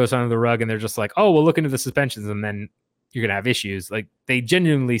trying to throw us under the rug and they're just like, oh, we'll look into the suspensions and then you're going to have issues. Like, they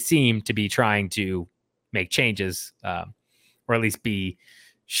genuinely seem to be trying to make changes, or at least be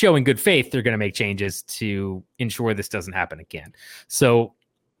showing good faith. They're going to make changes to ensure this doesn't happen again. So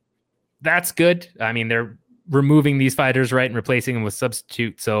that's good. I mean, they're removing these fighters, right, and replacing them with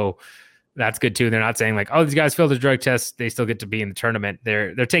substitute. So that's good too. They're not saying like, oh, these guys failed the drug test, they still get to be in the tournament.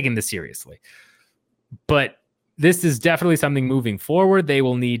 They're taking this seriously. But this is definitely something moving forward. They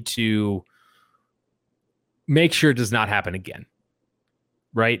will need to make sure it does not happen again,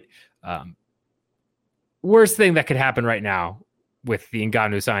 right? Worst thing that could happen right now with the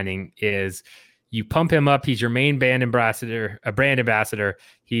Ngannou signing is you pump him up. He's your main brand ambassador,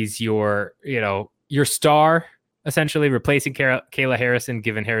 He's your star, essentially replacing Kayla Harrison,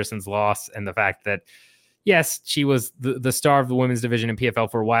 given Harrison's loss and the fact that, yes, she was the star of the women's division in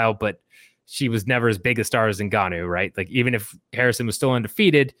PFL for a while, but she was never as big a star as Ngannou, right? Like, even if Harrison was still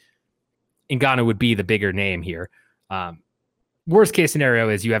undefeated, Ngannou would be the bigger name here. Worst case scenario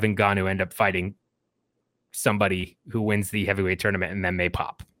is you have Ngannou end up fighting somebody who wins the heavyweight tournament and then they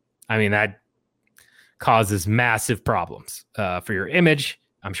pop. I mean, that causes massive problems for your image.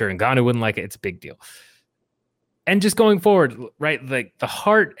 I'm sure Ngannou wouldn't like it. It's a big deal. And just going forward, right, like the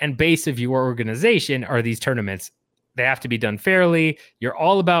heart and base of your organization are these tournaments. They have to be done fairly. You're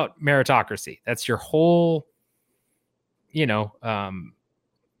all about meritocracy. That's your whole,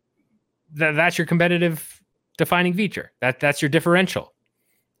 that's your competitive defining feature. That's your differential,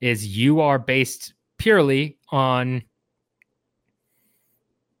 is you are based purely on,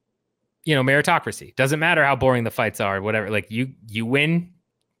 meritocracy. Doesn't matter how boring the fights are, whatever. Like, you win,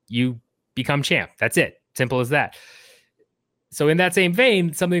 you become champ. That's it. Simple as that. So in that same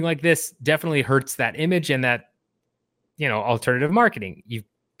vein, something like this definitely hurts that image and that, alternative marketing. You've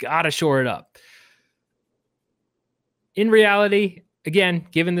got to shore it up. In reality, again,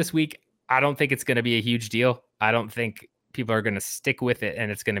 given this week, I don't think it's going to be a huge deal. I don't think people are going to stick with it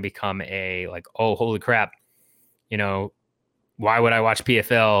and it's going to become a like, oh, holy crap. Why would I watch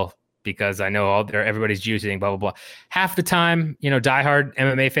PFL? Because I know everybody's juicing, blah, blah, blah. Half the time, diehard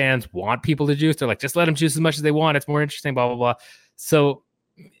MMA fans want people to juice. They're like, just let them juice as much as they want. It's more interesting, blah, blah, blah. So,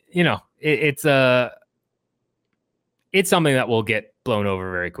 it's something that will get blown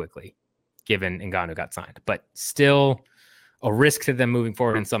over very quickly, given Ngannou got signed. But still a risk to them moving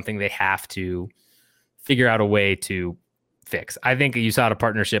forward and something they have to figure out a way to fix. I think a USADA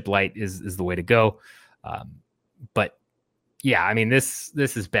partnership light is the way to go. But yeah, I mean, this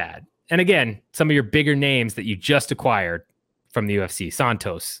is bad. And again, some of your bigger names that you just acquired from the UFC,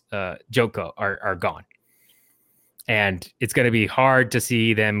 Santos, Joko, are gone. And it's going to be hard to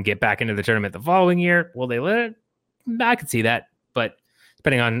see them get back into the tournament the following year. Will they let it? I could see that, but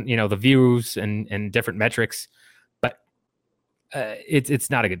depending on, the views and different metrics, but it's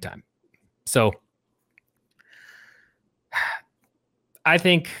not a good time. So I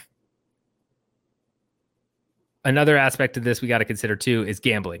think another aspect of this we got to consider too is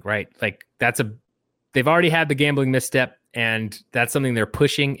gambling, right? Like, they've already had the gambling misstep and that's something they're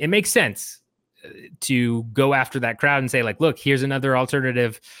pushing. It makes sense to go after that crowd and say like, look, here's another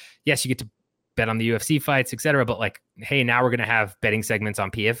alternative. Yes, you get to bet on the UFC fights, etc. But like, hey, now we're going to have betting segments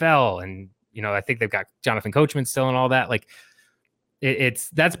on PFL. And, I think they've got Jonathan Coachman still and all that. Like,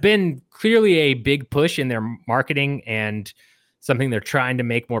 that's been clearly a big push in their marketing and something they're trying to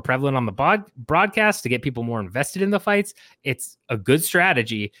make more prevalent on the broadcast to get people more invested in the fights. It's a good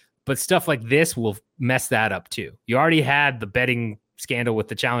strategy, but stuff like this will mess that up too. You already had the betting scandal with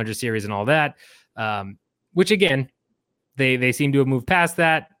the Challenger Series and all that, which again, they seem to have moved past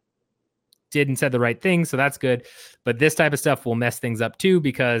that. did and said the right thing, so that's good. But this type of stuff will mess things up too,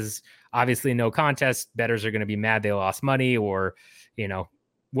 because obviously no contest, bettors are going to be mad they lost money, or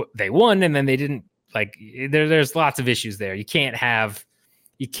they won and then they didn't. Like there's lots of issues there. You can't have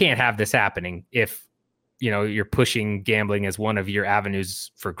this happening if you're pushing gambling as one of your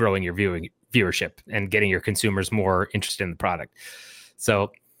avenues for growing your viewership and getting your consumers more interested in the product.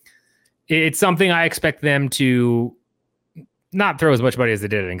 So it's something I expect them to not throw as much money as they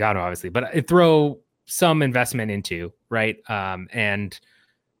did in Ngannou, obviously, but throw some investment into, right? And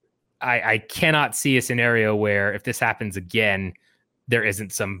I cannot see a scenario where if this happens again, there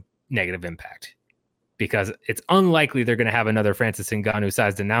isn't some negative impact, because it's unlikely they're going to have another Francis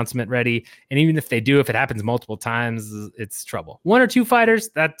Ngannou-sized announcement ready. And even if they do, if it happens multiple times, it's trouble. 1 or 2 fighters,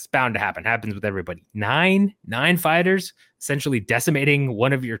 that's bound to happen. Happens with everybody. 9 fighters, essentially decimating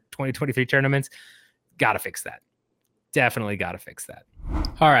one of your 2023 tournaments. Got to fix that. Definitely got to fix that.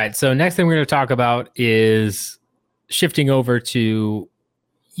 All right. So next thing we're going to talk about is shifting over to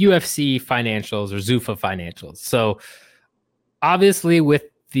UFC financials, or Zuffa financials. So obviously with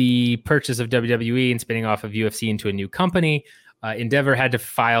the purchase of WWE and spinning off of UFC into a new company, Endeavor had to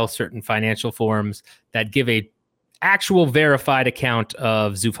file certain financial forms that give a actual verified account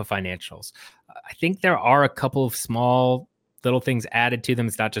of Zuffa financials. I think there are a couple of small little things added to them.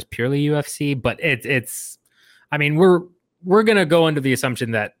 It's not just purely UFC, but it's I mean, we're going to go under the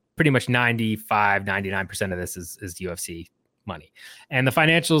assumption that pretty much 99% of this is UFC money. And the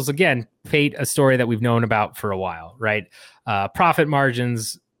financials, again, paint a story that we've known about for a while, right? Profit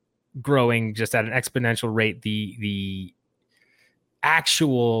margins growing just at an exponential rate. The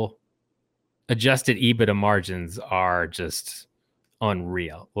actual adjusted EBITDA margins are just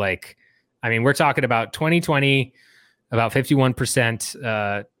unreal. Like, I mean, we're talking about 2020, about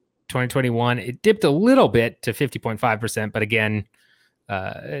 51%, 2021, it dipped a little bit to 50.5%, but again,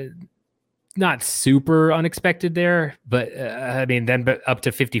 not super unexpected there, but I mean, then but up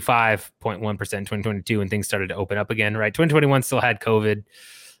to 55.1% in 2022 when things started to open up again, right? 2021 still had COVID,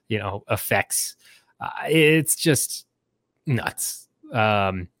 effects. It's just nuts.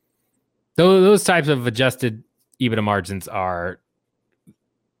 Those types of adjusted EBITDA margins are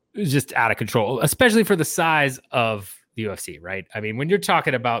just out of control, especially for the size of the UFC, right? I mean, when you're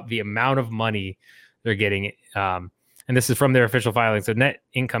talking about the amount of money they're getting, and this is from their official filing, so net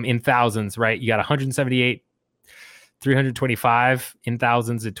income in thousands, right? You got 178, 325 in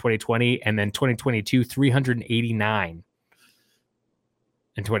thousands in 2020, and then 2022, 389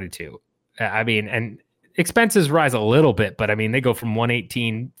 in 22. I mean, and expenses rise a little bit, but I mean, they go from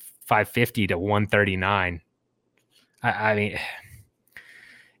 118, 550 to 139. I mean,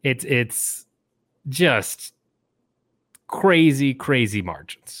 it's just crazy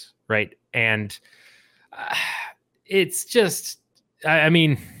margins, right? And it's just, I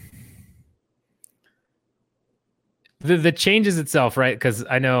mean, the changes itself, right? Because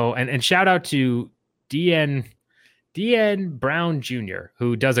I know, and shout out to DN Brown Jr.,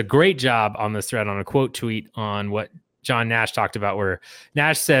 who does a great job on this thread on a quote tweet on what John Nash talked about, where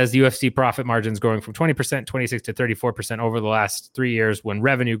Nash says UFC profit margins growing from 20%, 26 to 34% over the last 3 years, when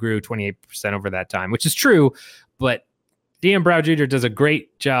revenue grew 28% over that time, which is true. But DN Brown Jr. does a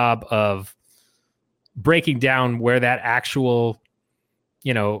great job of breaking down where that actual,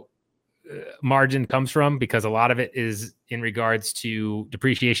 margin comes from, because a lot of it is in regards to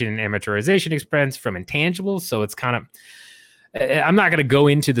depreciation and amortization expense from intangibles. So it's kind of, I'm not going to go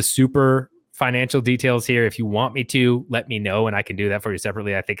into the super financial details here. If you want me to, let me know and I can do that for you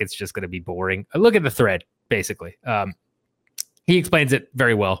separately. I think it's just going to be boring. Look at the thread, basically. He explains it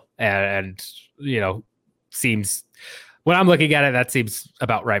very well, and seems, when I'm looking at it, that seems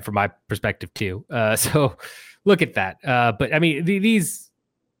about right from my perspective too. So look at that. But I mean, these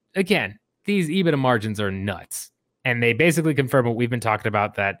EBITDA margins are nuts. And they basically confirm what we've been talking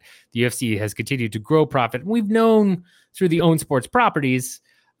about, that the UFC has continued to grow profit. We've known through the own sports properties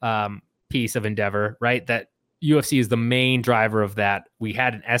piece of Endeavor, right, that UFC is the main driver of that. We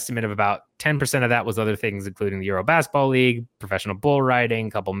had an estimate of about 10% of that was other things, including the Euro Basketball League, professional bull riding,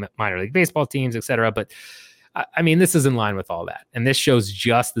 a couple minor league baseball teams, etc. But I mean, this is in line with all that. And this shows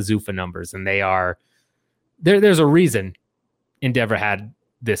just the Zuffa numbers. And they are, there's a reason Endeavor had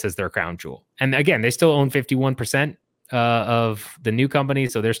this as their crown jewel. And again, they still own 51% of the new company.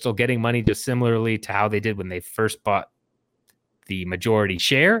 So they're still getting money, just similarly to how they did when they first bought the majority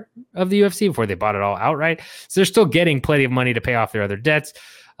share of the UFC before they bought it all outright. So they're still getting plenty of money to pay off their other debts.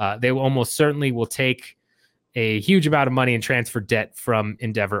 They almost certainly will take a huge amount of money and transfer debt from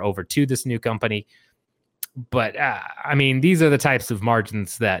Endeavor over to this new company. But I mean, these are the types of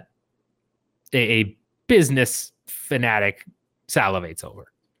margins that a business fanatic salivates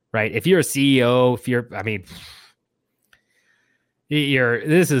over. right? If you're a CEO,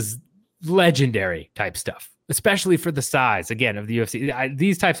 this is legendary type stuff, especially for the size, again, of the UFC.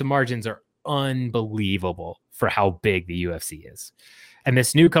 These types of margins are unbelievable for how big the UFC is. And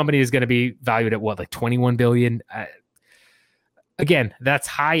this new company is going to be valued at what, like 21 billion? Again, that's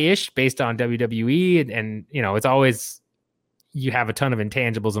high-ish based on WWE. And it's always, you have a ton of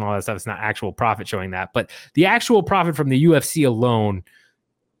intangibles and all that stuff. It's not actual profit showing that. But the actual profit from the UFC alone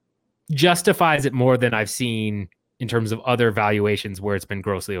justifies it more than I've seen in terms of other valuations where it's been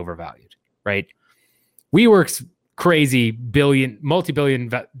grossly overvalued, right? WeWork's crazy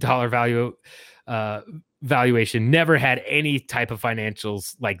multi-billion dollar valuation never had any type of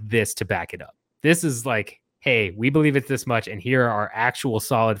financials like this to back it up. This is like, hey, we believe it's this much, and here are actual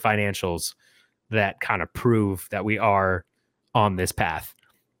solid financials that kind of prove that we are on this path.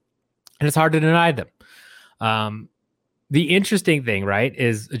 And it's hard to deny them. The interesting thing, right,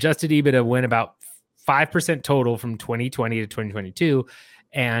 is adjusted EBITDA went about 5% total from 2020 to 2022.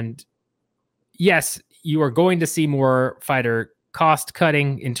 And yes, you are going to see more fighter cost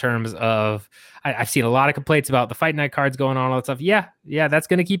cutting in terms of, I've seen a lot of complaints about the fight night cards going on, all that stuff. Yeah, that's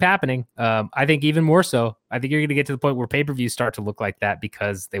going to keep happening. I think even more so. I think you're going to get to the point where pay-per-views start to look like that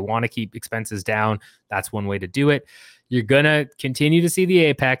because they want to keep expenses down. That's one way to do it. You're going to continue to see the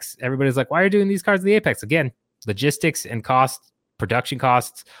Apex. Everybody's like, why are you doing these cards at the Apex? Again, logistics and costs, production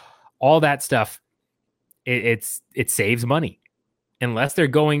costs, all that stuff. It saves money. Unless they're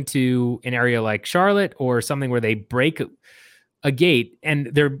going to an area like Charlotte or something where they break a gate, and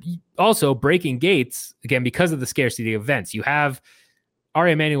they're also breaking gates, again, because of the scarcity of events. You have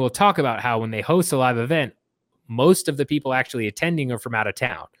Ari Emanuel talk about how when they host a live event, most of the people actually attending are from out of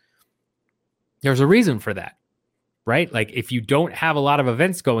town. There's a reason for that, right? Like if you don't have a lot of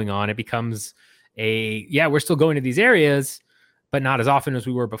events going on, it becomes we're still going to these areas, but not as often as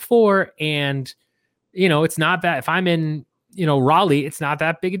we were before. And, it's not that if I'm in, Raleigh, it's not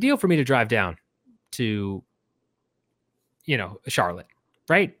that big a deal for me to drive down to, Charlotte,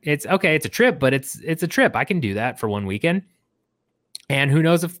 right? It's okay. It's a trip, but it's a trip. I can do that for one weekend. And who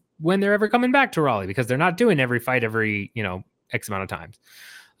knows when they're ever coming back to Raleigh, because they're not doing every fight every, X amount of times.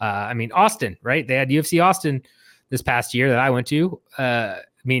 Austin, right? They had UFC Austin this past year that I went to.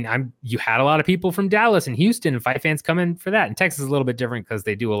 You had a lot of people from Dallas and Houston and fight fans coming for that. And Texas is a little bit different because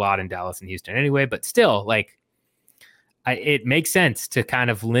they do a lot in Dallas and Houston anyway, but still, like, it makes sense to kind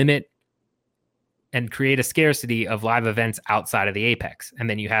of limit and create a scarcity of live events outside of the Apex. And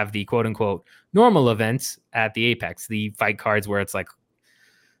then you have the quote unquote normal events at the Apex, the fight cards where it's like,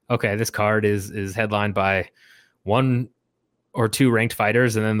 okay, this card is headlined by 1 or 2 ranked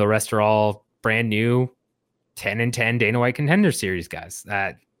fighters, and then the rest are all brand new 10-10 Dana White Contender Series guys.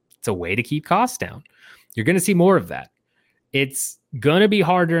 It's a way to keep costs down. You're going to see more of that. It's going to be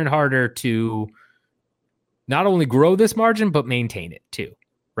harder and harder to not only grow this margin, but maintain it too,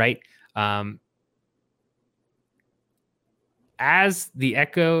 right? I've said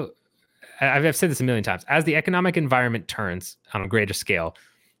this a million times, as the economic environment turns on a greater scale,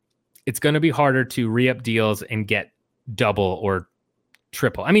 it's going to be harder to re-up deals and get double or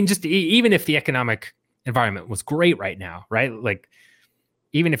triple. Just even if the economic environment was great right now, right? Like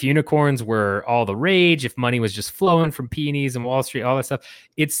even if unicorns were all the rage, if money was just flowing from P&Es and Wall Street, all that stuff,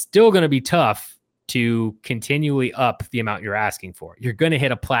 it's still going to be tough to continually up the amount you're asking for. You're going to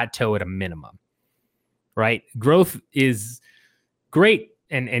hit a plateau at a minimum, right? Growth is great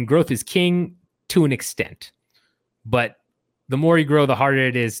and growth is king to an extent, but the more you grow, the harder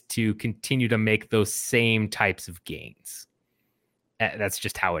it is to continue to make those same types of gains. That's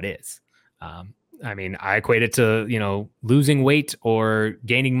just how it is. I equate it to, losing weight or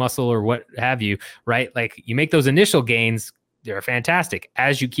gaining muscle or what have you, right? Like you make those initial gains, they're fantastic.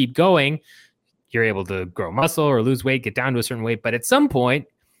 As you keep going, you're able to grow muscle or lose weight, get down to a certain weight. But at some point,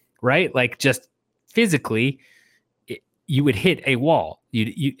 right, like just physically, you would hit a wall.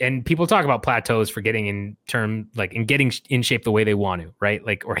 And people talk about plateaus for getting in getting in shape the way they want to, right?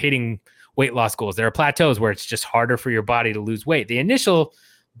 Like, or hitting weight loss goals. There are plateaus where it's just harder for your body to lose weight. The initial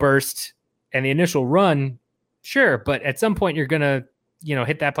burst and the initial run, sure, but at some point you're going to,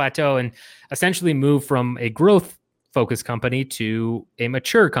 hit that plateau and essentially move from a growth focused company to a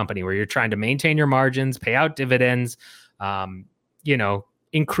mature company where you're trying to maintain your margins, pay out dividends,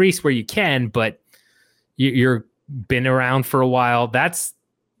 increase where you can, but you're been around for a while. That's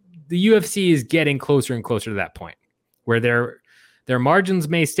the UFC is getting closer and closer to that point where their margins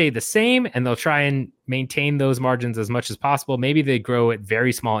may stay the same and they'll try and maintain those margins as much as possible. Maybe they grow at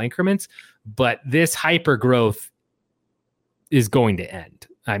very small increments, but this hyper growth is going to end.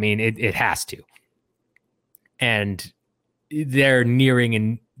 It has to. And they're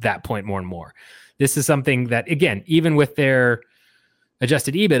nearing that point more and more. This is something that, again, even with their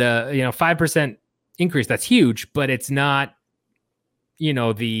adjusted EBITDA, 5% increase, that's huge, but it's not,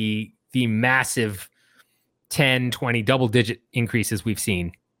 the massive 10, 20 double digit increases we've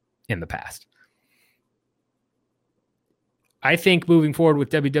seen in the past. I think moving forward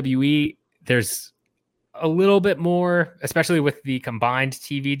with WWE, there's a little bit more, especially with the combined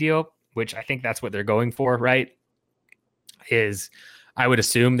TV deal, which I think that's what they're going for, right? I would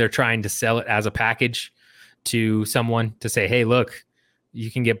assume they're trying to sell it as a package to someone to say, hey, look, you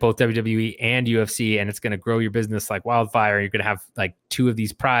can get both WWE and UFC, and it's going to grow your business like wildfire. You're going to have like two of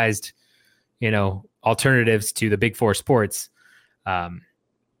these prized, alternatives to the big four sports.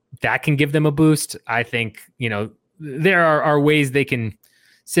 That can give them a boost. I think, there are ways they can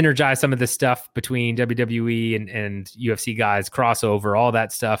synergize some of this stuff between WWE and UFC guys, crossover, all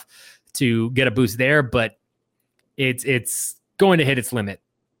that stuff to get a boost there. But it's going to hit its limit.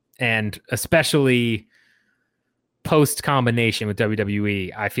 And especially post combination with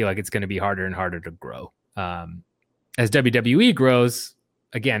WWE, I feel like it's going to be harder and harder to grow. As WWE grows,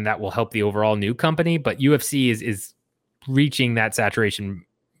 again, that will help the overall new company, but UFC is reaching that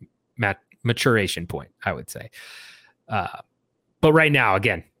maturation point, I would say. But right now,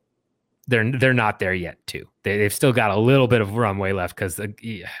 again, they're not there yet too. They've still got a little bit of runway left because,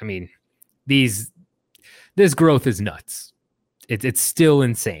 this growth is nuts. It's still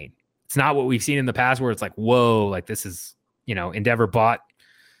insane. It's not what we've seen in the past where it's like, whoa, like this is, Endeavor bought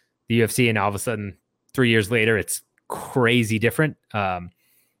the UFC and all of a sudden 3 years later, it's crazy different.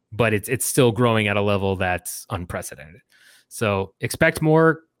 But it's still growing at a level that's unprecedented. So expect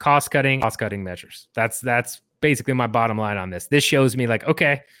more cost cutting measures. That's basically my bottom line on this. This shows me like,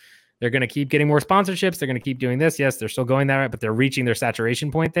 okay, they're going to keep getting more sponsorships. They're going to keep doing this. Yes, they're still going that way, but they're reaching their saturation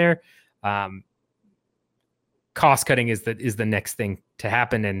point there. Cost cutting is the next thing to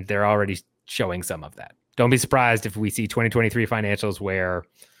happen, and they're already showing some of that. Don't be surprised if we see 2023 financials where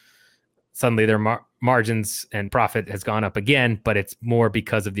suddenly their margins and profit has gone up again, but it's more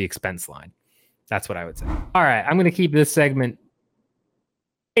because of the expense line. That's what I would say. All right, I'm going to keep this segment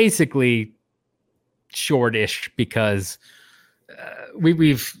basically shortish because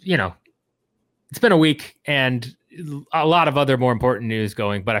we've it's been a week and a lot of other more important news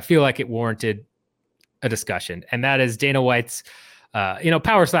going, but I feel like it warranted a discussion, and that is Dana White's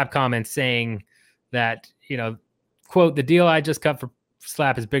power slap comments saying that quote, the deal I just cut for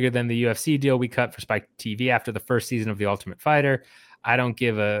Slap is bigger than the UFC deal we cut for Spike TV after the first season of The Ultimate Fighter. I don't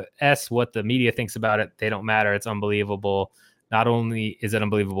give a S what the media thinks about it. They don't matter. It's unbelievable. Not only is it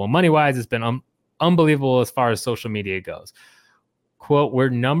unbelievable money-wise, it's been unbelievable as far as social media goes. Quote, we're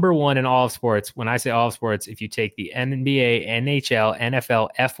number one in all of sports. When I say all of sports, if you take the NBA, NHL, NFL,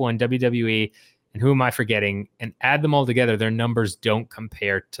 F1, WWE, and who am I forgetting, and add them all together, their numbers don't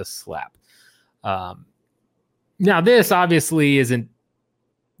compare to Slap. Now, this obviously isn't,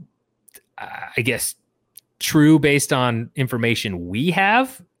 I guess, true based on information we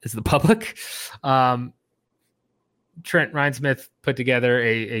have as the public. Trent Reinsmith put together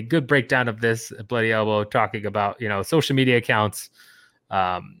a good breakdown of this at Bloody Elbow, talking about, social media accounts.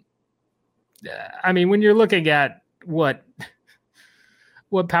 When you're looking at what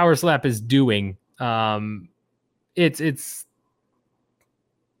Power Slap is doing, it's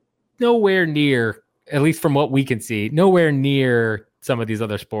nowhere near, at least from what we can see, nowhere near some of these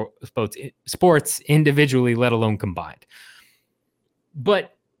other sports individually, let alone combined.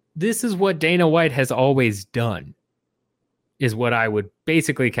 But this is what Dana White has always done, is what I would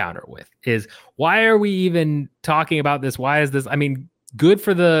basically counter with, is why are we even talking about this? Why is this? Good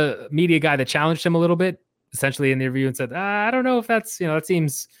for the media guy that challenged him a little bit, essentially in the interview, and said, I don't know if that's, that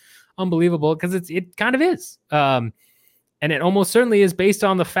seems unbelievable, because it kind of is. And it almost certainly is based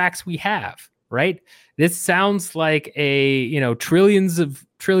on the facts we have, right? This sounds like a, trillions of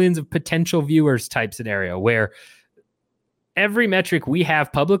potential viewers type scenario where every metric we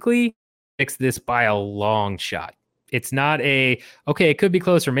have publicly fix this by a long shot. It's not okay, it could be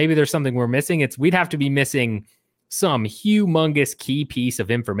closer. Maybe there's something we're missing. We'd have to be missing some humongous key piece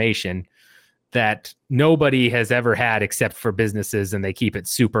of information that nobody has ever had except for businesses, and they keep it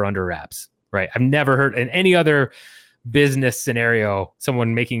super under wraps, right? I've never heard in any other business scenario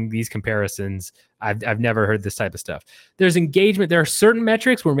someone making these comparisons. I've never heard this type of stuff. There's engagement. There are certain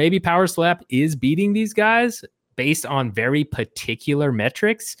metrics where maybe Power Slap is beating these guys based on very particular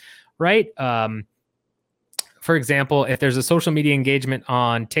metrics, right? For example, if there's a social media engagement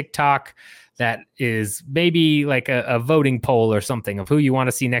on TikTok that is maybe like a voting poll or something of who you want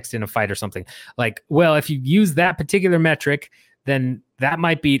to see next in a fight or something, like, well, if you use that particular metric, then that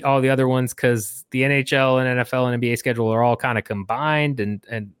might beat all the other ones because the NHL and NFL and NBA schedule are all kind of combined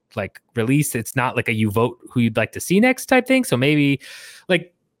and like released. It's not like a you vote who you'd like to see next type thing. So maybe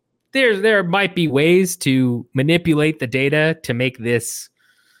like there might be ways to manipulate the data to make this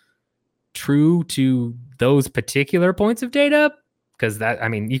true to those particular points of data. Because that, I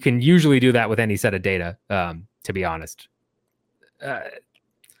mean, you can usually do that with any set of data, to be honest.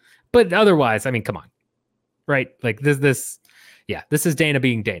 But otherwise, I mean, come on, right? Like this is Dana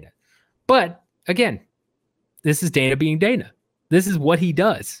being Dana. But again, this is Dana being Dana. This is what he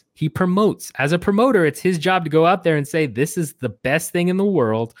does. He promotes. As a promoter, it's his job to go out there and say, this is the best thing in the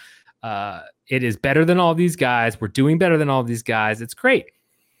world. It is better than all these guys. We're doing better than all these guys. It's great.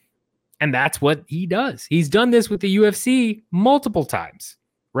 And that's what he does. He's done this with the UFC multiple times,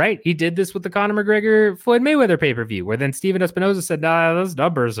 right? He did this with the Conor McGregor Floyd Mayweather pay-per-view, where then Steven Espinoza said, nah, those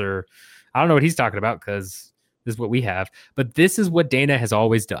numbers are, I don't know what he's talking about because this is what we have. But this is what Dana has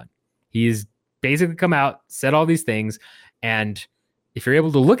always done. He's basically come out, said all these things. And if you're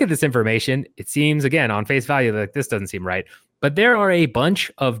able to look at this information, it seems, again, on face value, like this doesn't seem right. But there are a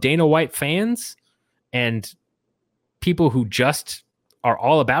bunch of Dana White fans and people who just are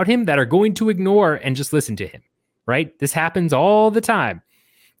all about him that are going to ignore and just listen to him, right? This happens all the time.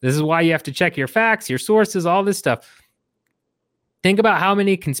 This is why you have to check your facts, your sources, all this stuff. Think about how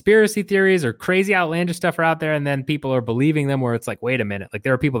many conspiracy theories or crazy outlandish stuff are out there, and then people are believing them where it's like, wait a minute, like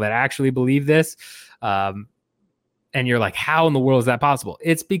there are people that actually believe this. And you're like, how in the world is that possible?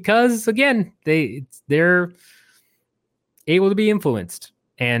 It's because, again, they're able to be influenced.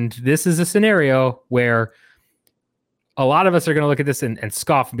 And this is a scenario where a lot of us are going to look at this and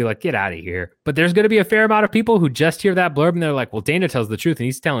scoff and be like, get out of here. But there's going to be a fair amount of people who just hear that blurb and they're like, well, Dana tells the truth and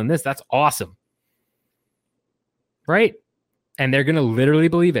he's telling this. That's awesome. Right? And they're going to literally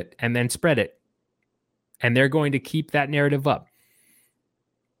believe it and then spread it. And they're going to keep that narrative up.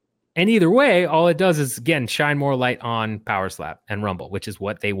 And either way, all it does is, again, shine more light on Power Slap and Rumble, which is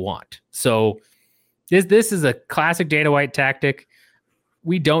what they want. So this is a classic Dana White tactic.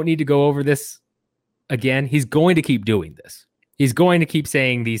 We don't need to go over this again. He's going to keep doing this. He's going to keep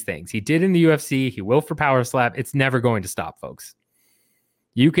saying these things. He did in the UFC. He will for Power Slap. It's never going to stop, folks.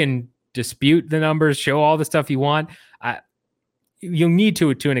 You can dispute the numbers, show all the stuff you want. You'll need to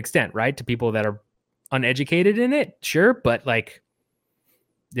an extent, right? To people that are uneducated in it, sure. But like,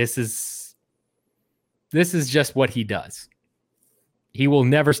 this is just what he does. He will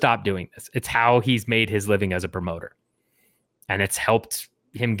never stop doing this. It's how he's made his living as a promoter. And it's helped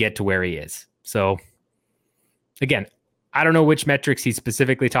him get to where he is. So again, I don't know which metrics he's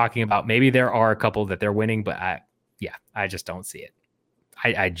specifically talking about. Maybe there are a couple that they're winning, but I just don't see it.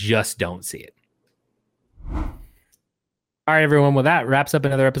 I just don't see it. All right, everyone. Well, that wraps up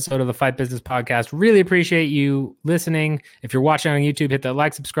another episode of the Fight Business Podcast. Really appreciate you listening. If you're watching on YouTube, hit that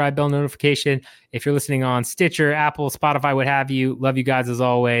like, subscribe, bell notification. If you're listening on Stitcher, Apple, Spotify, what have you, love you guys as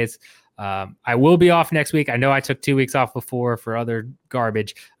always. I will be off next week. I know I took 2 weeks off before for other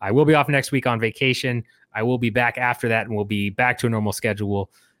garbage. I will be off next week on vacation. I will be back after that, and we'll be back to a normal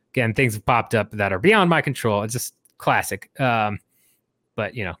schedule. Again, things have popped up that are beyond my control. It's just classic.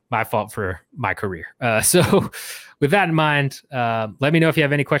 But, my fault for my career. So with that in mind, let me know if you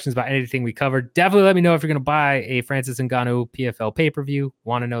have any questions about anything we covered. Definitely let me know if you're going to buy a Francis Ngannou PFL pay-per-view.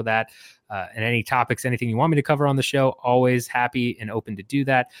 Want to know that. And any topics, anything you want me to cover on the show, always happy and open to do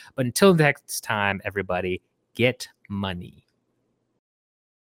that. But until next time, everybody, get money.